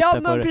Tallinn och tittar på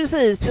det. Ja, men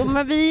precis.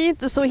 Men vi är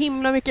inte så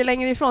himla mycket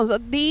längre ifrån, så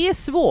det är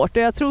svårt,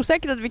 och jag tror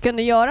säkert att vi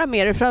kunde göra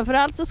mer.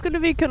 Framförallt så skulle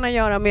vi kunna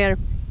göra mer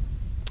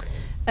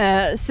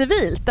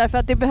civilt, därför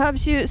att det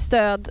behövs ju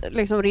stöd,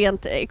 liksom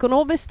rent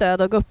ekonomiskt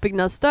stöd och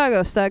uppbyggnadsstöd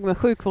och stöd med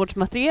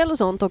sjukvårdsmateriel och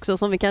sånt också,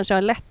 som vi kanske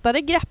har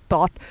lättare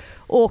greppbart,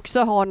 och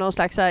också har någon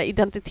slags här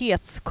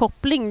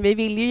identitetskoppling. Vi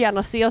vill ju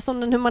gärna se oss som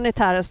den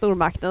humanitära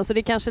stormakten, så det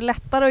är kanske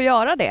lättare att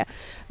göra det.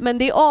 Men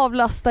det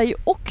avlastar ju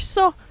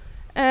också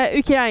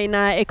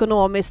Ukraina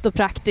ekonomiskt och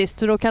praktiskt,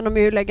 för då kan de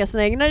ju lägga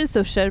sina egna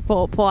resurser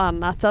på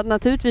annat. Så att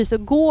naturligtvis så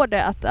går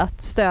det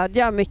att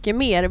stödja mycket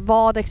mer.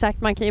 Vad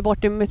exakt man kan ge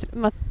bort i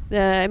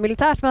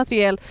militärt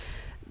materiel,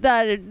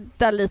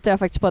 där litar jag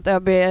faktiskt på att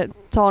ÖB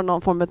tar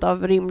någon form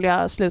av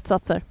rimliga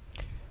slutsatser.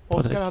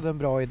 Oskar hade en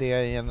bra idé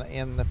i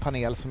en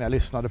panel som jag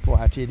lyssnade på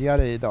här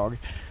tidigare idag.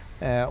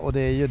 Och det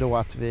är ju då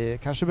att vi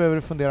kanske behöver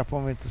fundera på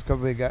om vi inte ska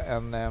bygga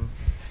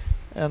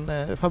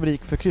en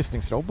fabrik för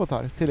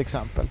kryssningsrobotar till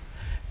exempel.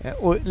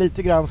 Och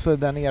lite grann så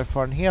den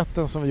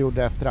erfarenheten som vi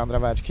gjorde efter andra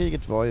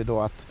världskriget var ju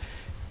då att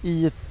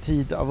i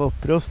tid av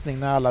upprustning,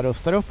 när alla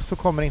rustar upp, så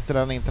kommer inte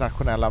den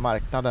internationella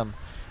marknaden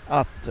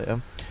att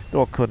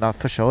då kunna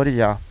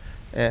försörja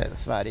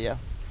Sverige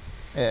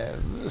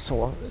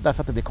så,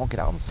 därför att det blir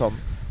konkurrens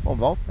om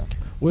vapnen.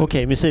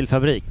 Okej,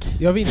 missilfabrik.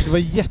 Jag vill inte vara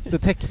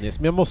jätteteknisk,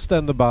 men jag måste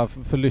ändå bara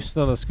för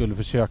lyssnarna skulle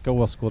försöka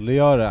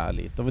åskådliggöra det här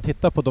lite. Om vi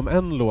tittar på de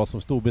NLO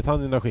som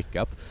Storbritannien har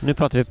skickat. Nu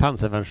pratar vi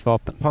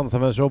pansarvärnsvapen.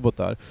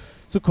 Pansarvärnsrobotar.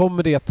 Så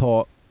kommer det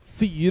ta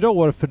 4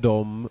 år för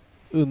dem,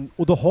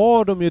 och då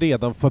har de ju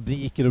redan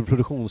fabriker och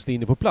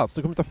produktionslinjer på plats.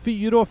 Det kommer ta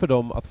 4 år för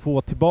dem att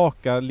få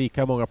tillbaka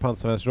lika många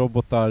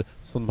pansarvärnsrobotar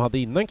som de hade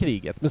innan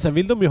kriget. Men sen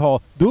vill de ju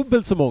ha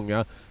dubbelt så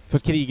många, för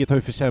kriget har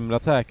ju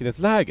försämrat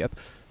säkerhetsläget.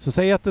 Så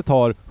säg att det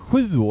tar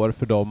 7 år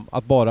för dem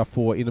att bara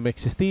få inom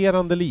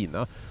existerande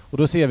lina. Och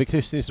då ser vi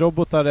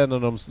kryssningsrobotar, en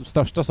av de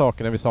största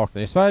sakerna vi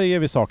saknar i Sverige.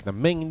 Vi saknar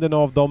mängden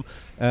av dem.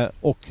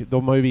 Och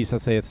de har ju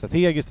visat sig ett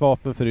strategiskt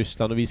vapen för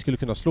Ryssland. Och vi skulle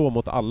kunna slå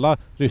mot alla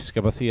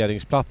ryska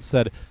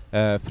baseringsplatser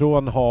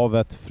från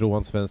havet,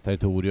 från svenskt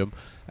territorium.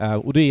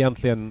 Och det är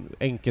egentligen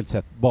enkelt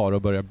sett bara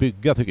att börja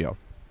bygga, tycker jag.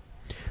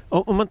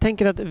 Om man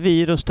tänker att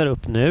vi rustar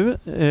upp nu,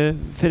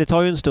 för det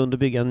tar ju en stund att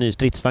bygga en ny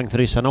stridsvagn för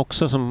ryssarna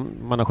också som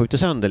man har skjutit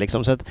sönder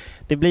liksom, så att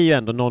det blir ju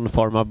ändå någon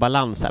form av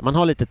balans här. Man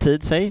har lite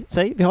tid,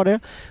 säg vi har det,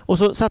 och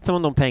så satsar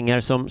man de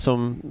pengar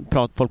som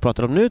folk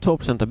pratar om nu,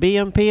 2% av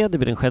BNP, det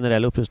blir en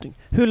generell upprustning.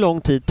 Hur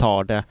lång tid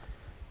tar det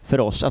för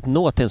oss att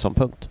nå till en sån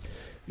punkt?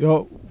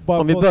 Ja,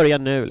 om vi börjar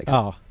nu liksom.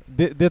 Ja,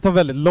 det tar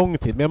väldigt lång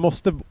tid, men jag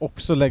måste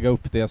också lägga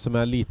upp det som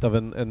är lite av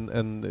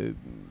en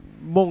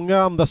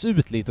många andas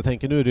ut lite och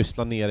tänker nu är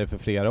Ryssland nere för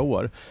flera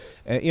år.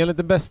 Enligt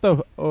den bästa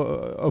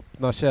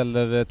öppna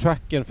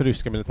källor-tracken för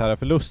ryska militära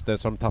förluster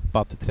så har de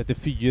tappat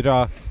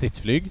 34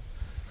 stridsflyg.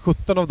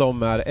 17 av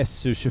dem är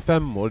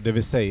Su-25, det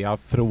vill säga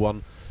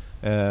från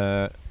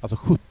alltså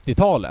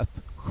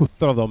 70-talet.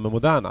 17 av dem är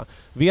moderna.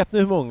 Vet ni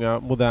hur många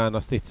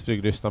moderna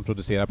stridsflyg Ryssland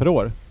producerar per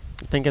år?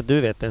 Jag tänker att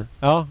du vet det.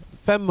 Ja,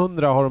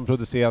 500 har de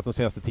producerat de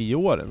senaste 10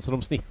 åren, så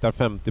de snittar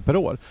 50 per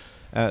år.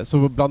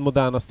 Så bland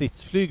moderna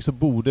stridsflyg så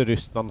borde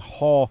Ryssland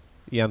ha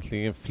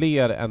egentligen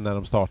fler än när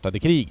de startade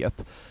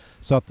kriget.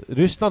 Så att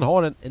Ryssland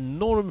har en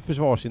enorm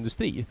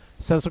försvarsindustri.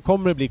 Sen så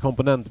kommer det bli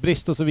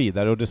komponentbrist och så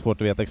vidare, och det är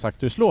svårt att veta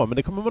exakt hur det slår, men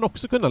det kommer man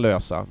också kunna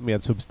lösa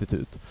med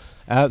substitut.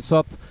 Så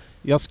att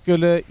jag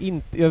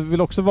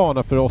vill också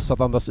varna för oss att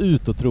andas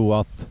ut och tro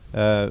att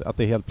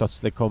det helt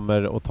plötsligt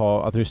kommer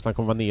att Ryssland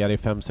kommer vara nere i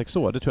 5-6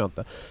 år. Det tror jag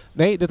inte.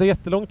 Nej, det tar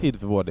jättelång tid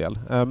för vår del.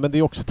 Men det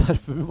är också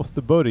därför vi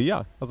måste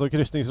börja. Alltså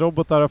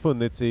kryssningsrobotar har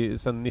funnits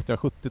sedan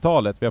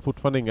 1970-talet. Vi har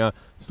fortfarande inga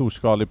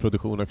storskalig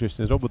produktion av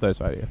kryssningsrobotar i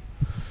Sverige.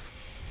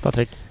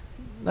 Patrik?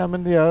 Nej,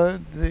 men det är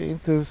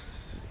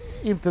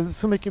inte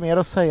så mycket mer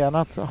att säga än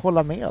att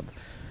hålla med.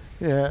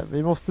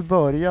 Vi måste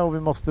börja, och vi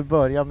måste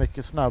börja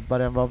mycket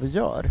snabbare än vad vi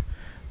gör.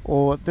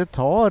 Och det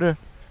tar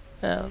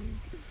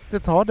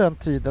den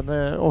tiden.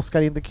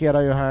 Oskar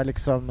indikerar ju här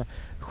liksom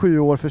 7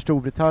 år för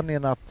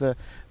Storbritannien att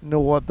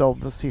nå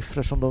de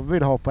siffror som de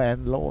vill ha på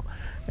NLO.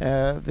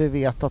 Vi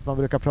vet att man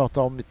brukar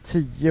prata om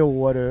 10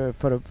 år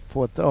för att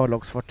få ett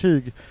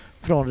örlogsfartyg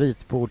från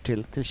ritbord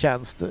till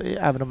tjänst,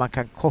 även om man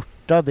kan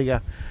korta det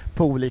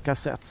på olika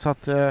sätt. Så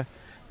att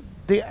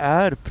det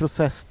är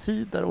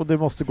processtider, och det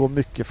måste gå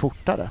mycket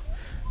fortare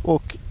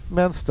och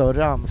med en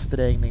större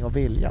ansträngning och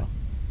vilja.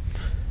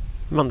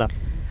 Amanda.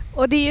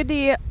 Och det är ju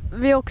det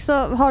vi också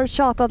har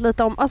tjatat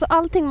lite om. Alltså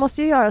allting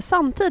måste ju göras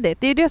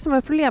samtidigt. Det är ju det som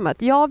är problemet.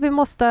 Ja,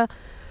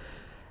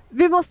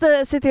 vi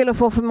måste se till att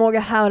få förmåga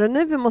här och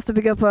nu. Vi måste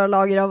bygga upp våra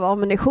lager av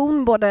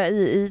ammunition både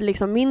i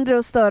liksom mindre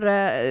och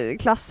större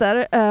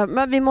klasser.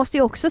 Men vi måste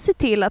ju också se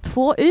till att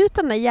få ut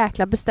den där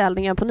jäkla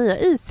beställningen på nya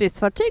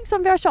ytstridsfartyg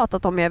som vi har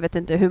tjatat om jag vet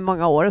inte hur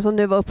många år, som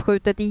nu var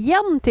uppskjutet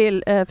igen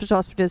till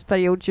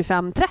försvarsbeslutsperiod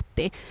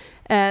 25-30.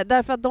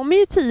 Därför att de är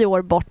ju 10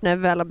 år bort när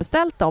vi väl har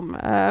beställt dem,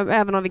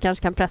 även om vi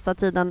kanske kan pressa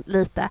tiden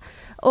lite.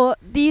 Och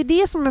det är ju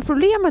det som är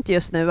problemet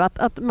just nu,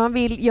 att man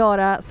vill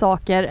göra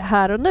saker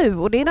här och nu.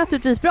 Och det är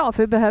naturligtvis bra,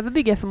 för vi behöver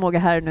bygga förmåga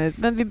här och nu.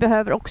 Men vi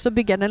behöver också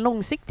bygga den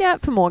långsiktiga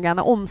förmågan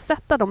och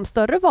omsätta de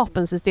större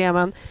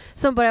vapensystemen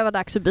som börjar vara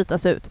dags att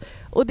bytas ut.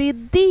 Och det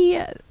är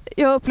det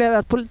jag upplever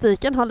att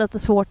politiken har lite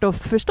svårt att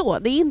förstå.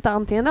 Det är inte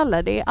antingen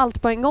eller, det är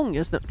allt på en gång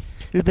just nu.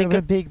 Det är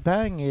en big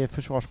bang i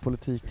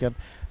försvarspolitiken.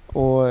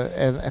 Och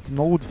ett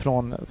mod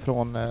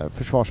från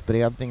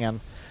försvarsberedningen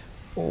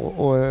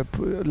och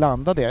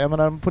landa det. Jag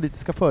menar, de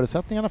politiska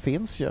förutsättningarna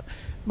finns ju.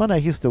 Man är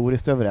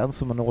historiskt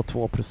överens om att nå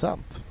 2%.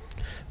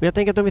 Men jag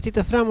tänker att om vi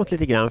tittar framåt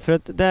lite grann, för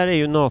att där är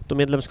ju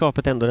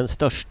NATO-medlemskapet ändå den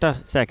största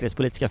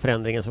säkerhetspolitiska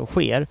förändringen som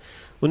sker.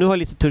 Och nu har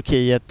lite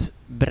Turkiet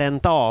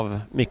bränt av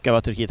mycket av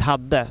vad Turkiet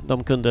hade.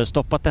 De kunde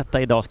stoppat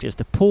detta, idag skrivs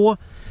det på.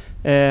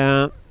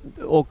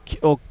 Och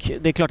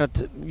det är klart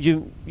att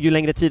ju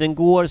längre tiden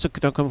går så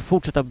kan de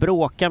fortsätta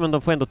bråka, men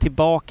de får ändå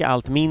tillbaka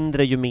allt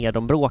mindre ju mer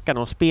de bråkar. De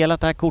har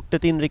spelat det här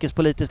kortet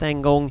inrikespolitiskt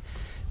en gång.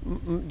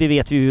 det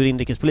vet vi hur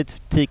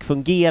inrikespolitik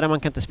fungerar, man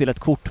kan inte spela ett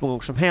kort många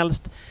gånger som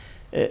helst.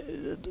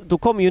 Då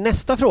kommer ju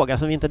nästa fråga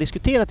som vi inte har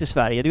diskuterat i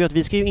Sverige, det är ju att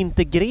vi ska ju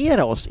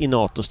integrera oss i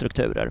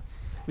NATO-strukturer.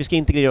 Vi ska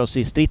integrera oss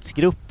i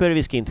stridsgrupper,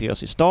 vi ska integrera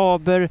oss i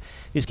staber,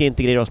 vi ska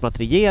integrera oss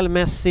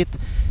materielmässigt.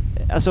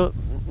 Alltså,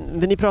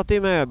 ni pratade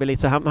ju med ÖB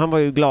lite, så han var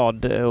ju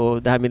glad,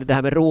 och det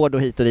här med råd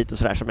och hit och dit och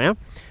sådär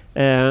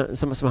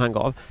som han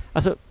gav.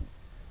 Alltså,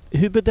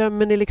 hur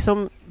bedömer ni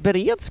liksom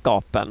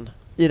beredskapen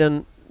i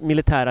den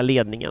militära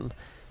ledningen?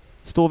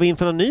 Står vi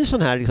inför en ny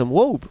sån här liksom,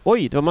 wow,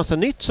 oj, det var massa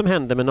nytt som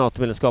hände med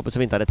NATO-medlemskapet som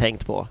vi inte hade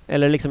tänkt på?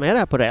 Eller liksom, är det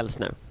här på räls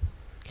nu?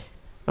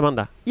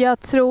 Amanda? Jag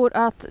tror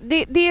att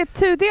det är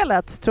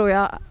tudelat, tror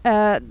jag.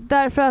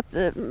 Därför att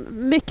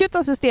mycket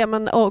av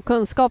systemen och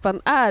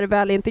kunskapen är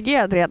väl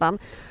integrerad redan.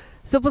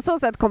 Så på så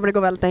sätt kommer det gå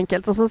väldigt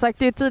enkelt. Och som sagt,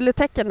 det är ett tydligt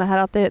tecken det här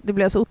att det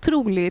blev så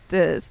otroligt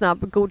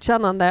snabb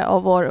godkännande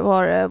av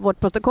vårt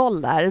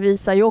protokoll där. Det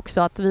visar ju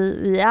också att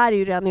vi är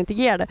ju redan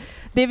integrerade.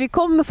 Det vi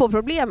kommer få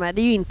problem med,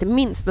 det är ju inte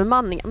minst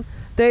bemanningen.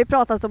 Det har ju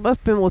pratats om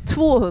uppemot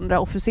 200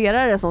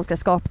 officerare som ska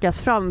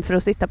skakas fram för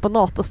att sitta på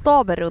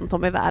NATO-staber runt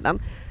om i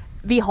världen.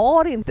 Vi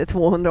har inte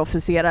 200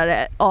 officerare,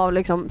 av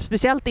liksom,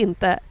 speciellt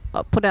inte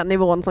på den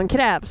nivån som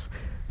krävs,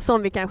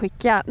 som vi kan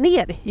skicka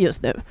ner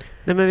just nu.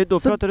 Nej, men då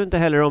pratar du inte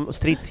heller om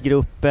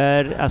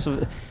stridsgrupper, alltså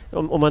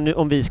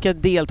om vi ska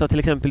delta till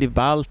exempel i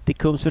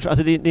Baltikum,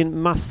 alltså det är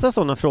en massa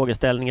sådana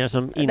frågeställningar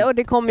som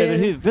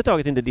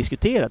överhuvudtaget inte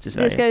diskuterats i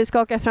Sverige. Det ska ju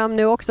skaka fram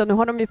nu också. Nu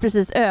har de ju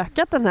precis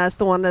ökat den här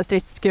stående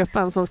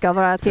stridsgruppen som ska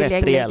vara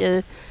tillgänglig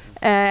i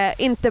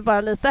inte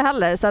bara lite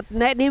heller. Så att,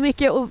 nej, det är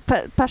mycket,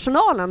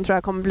 personalen tror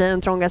jag kommer bli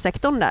den trånga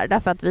sektorn där,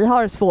 därför att vi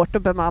har svårt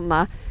att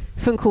bemanna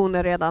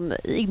funktioner redan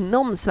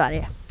inom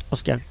Sverige.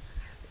 Oskar?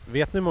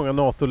 Vet ni hur många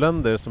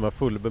NATO-länder som har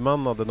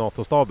fullbemannade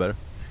NATO-staber?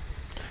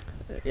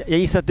 Jag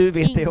gissar att du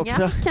vet Inga, det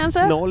också.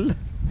 Kanske? 0.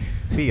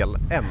 Fel.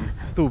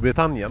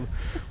 Storbritannien.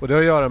 Och det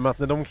har att göra med att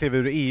när de klev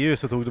ur EU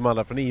så tog de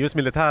alla från EUs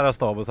militära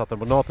stab och satte dem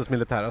på NATOs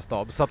militära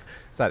stab. Så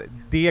att,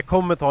 det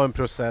kommer ta en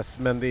process,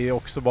 men det är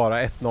också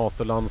bara ett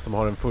NATO-land som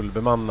har en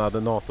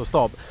fullbemannad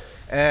NATO-stab.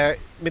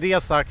 Med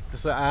det sagt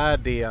så är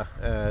det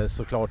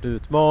såklart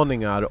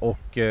utmaningar,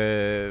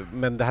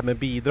 men det här med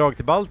bidrag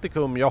till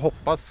Baltikum, jag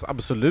hoppas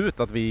absolut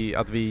att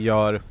vi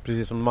gör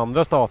precis som de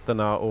andra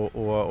staterna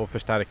och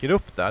förstärker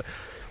upp där.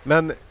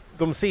 Men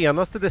de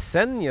senaste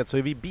decenniet så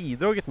har vi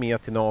bidragit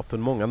med till NATO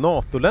än många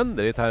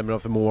NATO-länder i termer av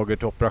förmågor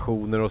till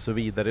operationer och så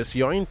vidare. Så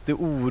jag är inte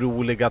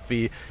orolig att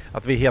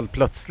vi helt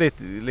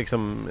plötsligt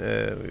liksom,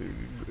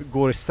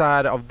 går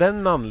isär av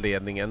den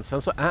anledningen.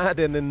 Sen så är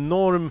det en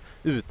enorm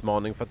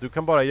utmaning, för att du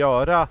kan bara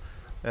göra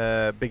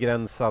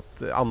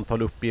begränsat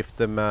antal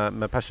uppgifter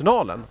med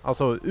personalen.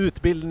 Alltså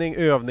utbildning,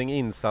 övning,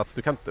 insats,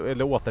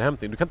 eller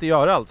återhämtning. Du kan inte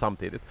göra allt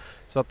samtidigt.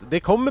 Så att det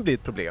kommer bli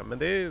ett problem, men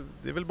det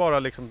är väl bara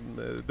liksom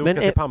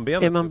dunka sig i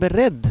pannbenet. Är man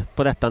beredd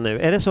på detta nu?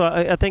 Är det så?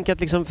 Jag tänker att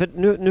liksom, för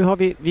nu har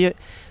vi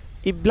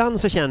ibland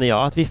så känner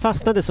jag att vi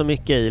fastnade så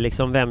mycket i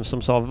liksom vem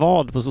som sa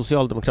vad på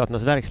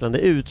Socialdemokraternas verkställande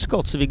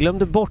utskott, så vi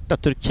glömde bort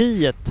att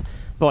Turkiet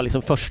var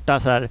liksom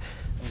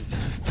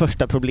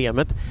första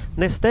problemet.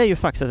 Nästa är ju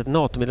faktiskt att ett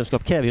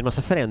NATO-medlemskap kräver en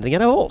massa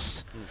förändringar av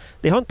oss.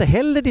 Det har inte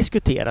heller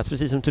diskuterats,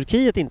 precis som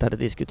Turkiet inte hade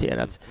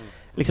diskuterats.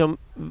 Liksom,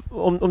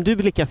 om du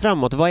blickar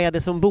framåt, vad är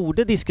det som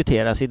borde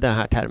diskuteras i de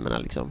här termerna?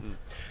 Liksom?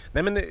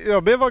 Nej, men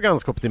ÖB var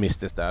ganska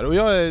optimistisk där, och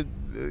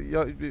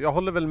jag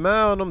håller väl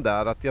med honom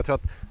där, att jag tror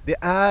att det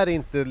är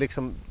inte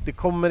liksom, det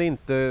kommer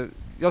inte,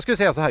 jag skulle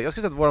säga så här, jag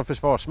skulle säga att vår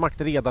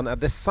försvarsmakt redan är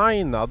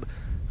designad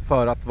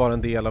för att vara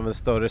en del av en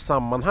större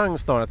sammanhang,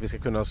 snarare att vi ska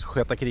kunna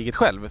sköta kriget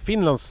själv.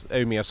 Finlands är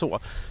ju mer så.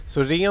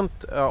 Så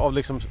rent av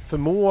liksom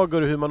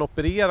förmågor och hur man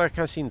opererar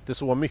kanske inte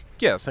så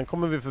mycket. Sen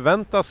kommer vi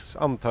förväntas,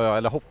 antar jag,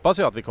 eller hoppas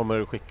jag, att vi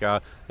kommer att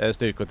skicka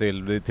styrkor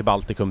till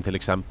Baltikum till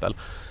exempel.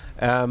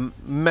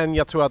 Men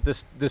jag tror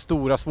att det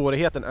stora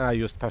svårigheten är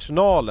just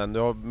personalen. Du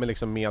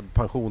har med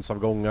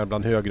pensionsavgångar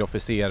bland högre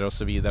officerare och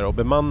så vidare, och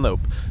bemanna upp.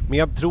 Men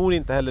jag tror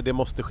inte heller det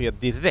måste ske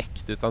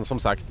direkt, utan som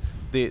sagt,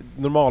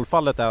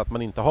 normalfallet är att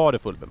man inte har det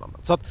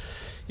fullbemannat. Så att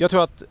jag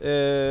tror att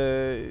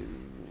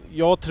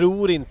jag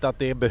tror inte att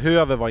det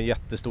behöver vara en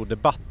jättestor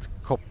debatt,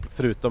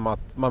 förutom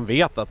att man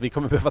vet att vi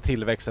kommer behöva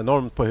tillväxt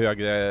enormt på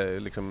högre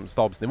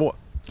stabsnivå.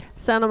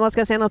 Sen om man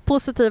ska se något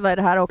positivt i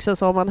det här också,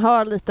 så om man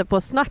hör lite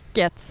på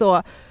snacket,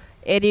 så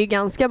är det ju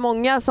ganska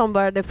många som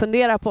började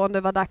fundera på om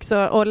det var dags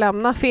att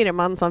lämna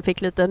firman, som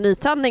fick lite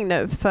nytändning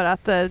nu, för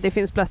att det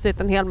finns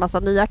plötsligt en hel massa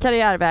nya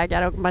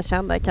karriärvägar, och man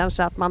kände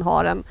kanske att man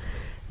har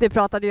det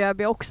pratade ju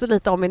ÖB också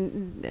lite om i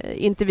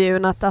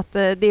intervjun, att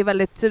det är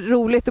väldigt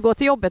roligt att gå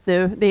till jobbet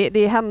nu.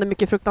 Det händer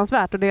mycket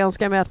fruktansvärt, och det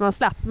önskar jag mig att man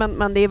slapp,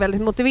 men det är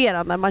väldigt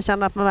motiverande. Man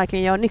känner att man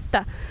verkligen gör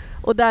nytta.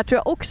 Och där tror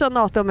jag också att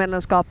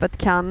NATO-medlemskapet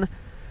kan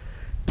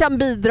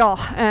bidra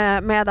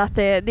med att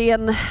det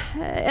är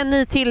en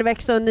ny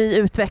tillväxt och en ny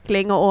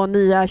utveckling och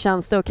nya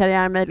tjänster och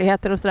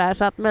karriärmöjligheter och sådär.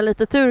 Så att med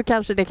lite tur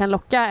kanske det kan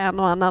locka en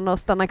och annan att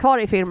stanna kvar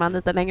i firman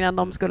lite längre än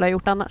de skulle ha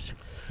gjort annars.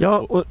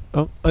 Ja,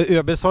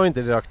 ÖB sa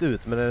inte det rakt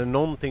ut, men är det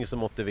någonting som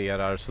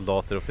motiverar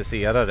soldater och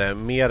officerare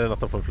mer än att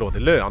de får en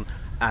flådig lön,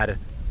 är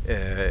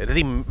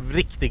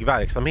riktig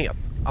verksamhet.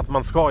 Att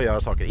man ska göra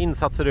saker,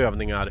 insatser,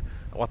 övningar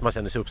och att man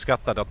känner sig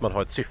uppskattad, att man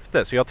har ett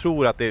syfte. Så jag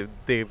tror att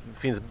det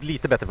finns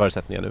lite bättre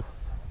förutsättningar nu.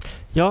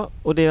 Ja,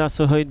 och det är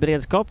alltså Höjd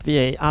Beredskap. Vi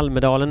är i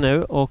Almedalen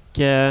nu och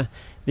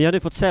vi har nu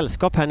fått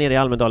sällskap här nere i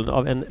Almedalen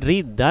av en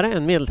riddare,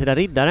 en medeltida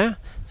riddare.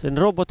 Så en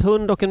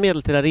robothund och en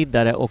medeltida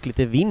riddare och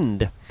lite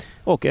vind.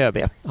 Och ÖB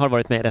har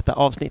varit med i detta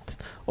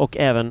avsnitt. Och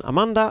även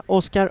Amanda,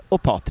 Oskar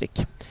och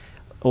Patrik.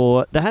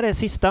 Och det här är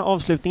sista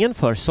avslutningen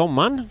för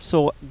sommaren.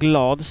 Så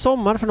glad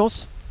sommar från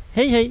oss.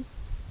 Hej hej!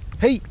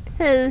 Hej!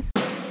 Hej!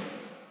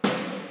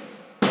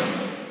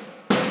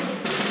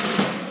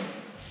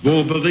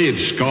 Vår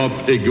beredskap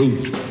är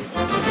god.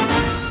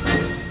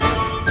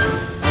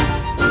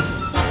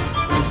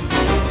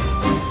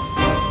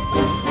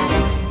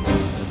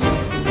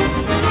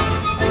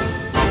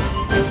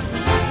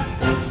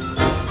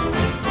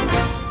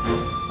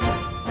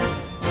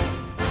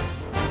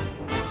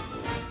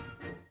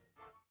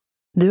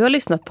 Du har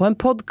lyssnat på en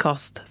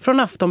podcast från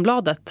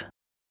Aftonbladet.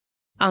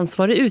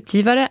 Ansvarig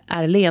utgivare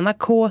är Lena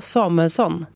K. Samuelsson.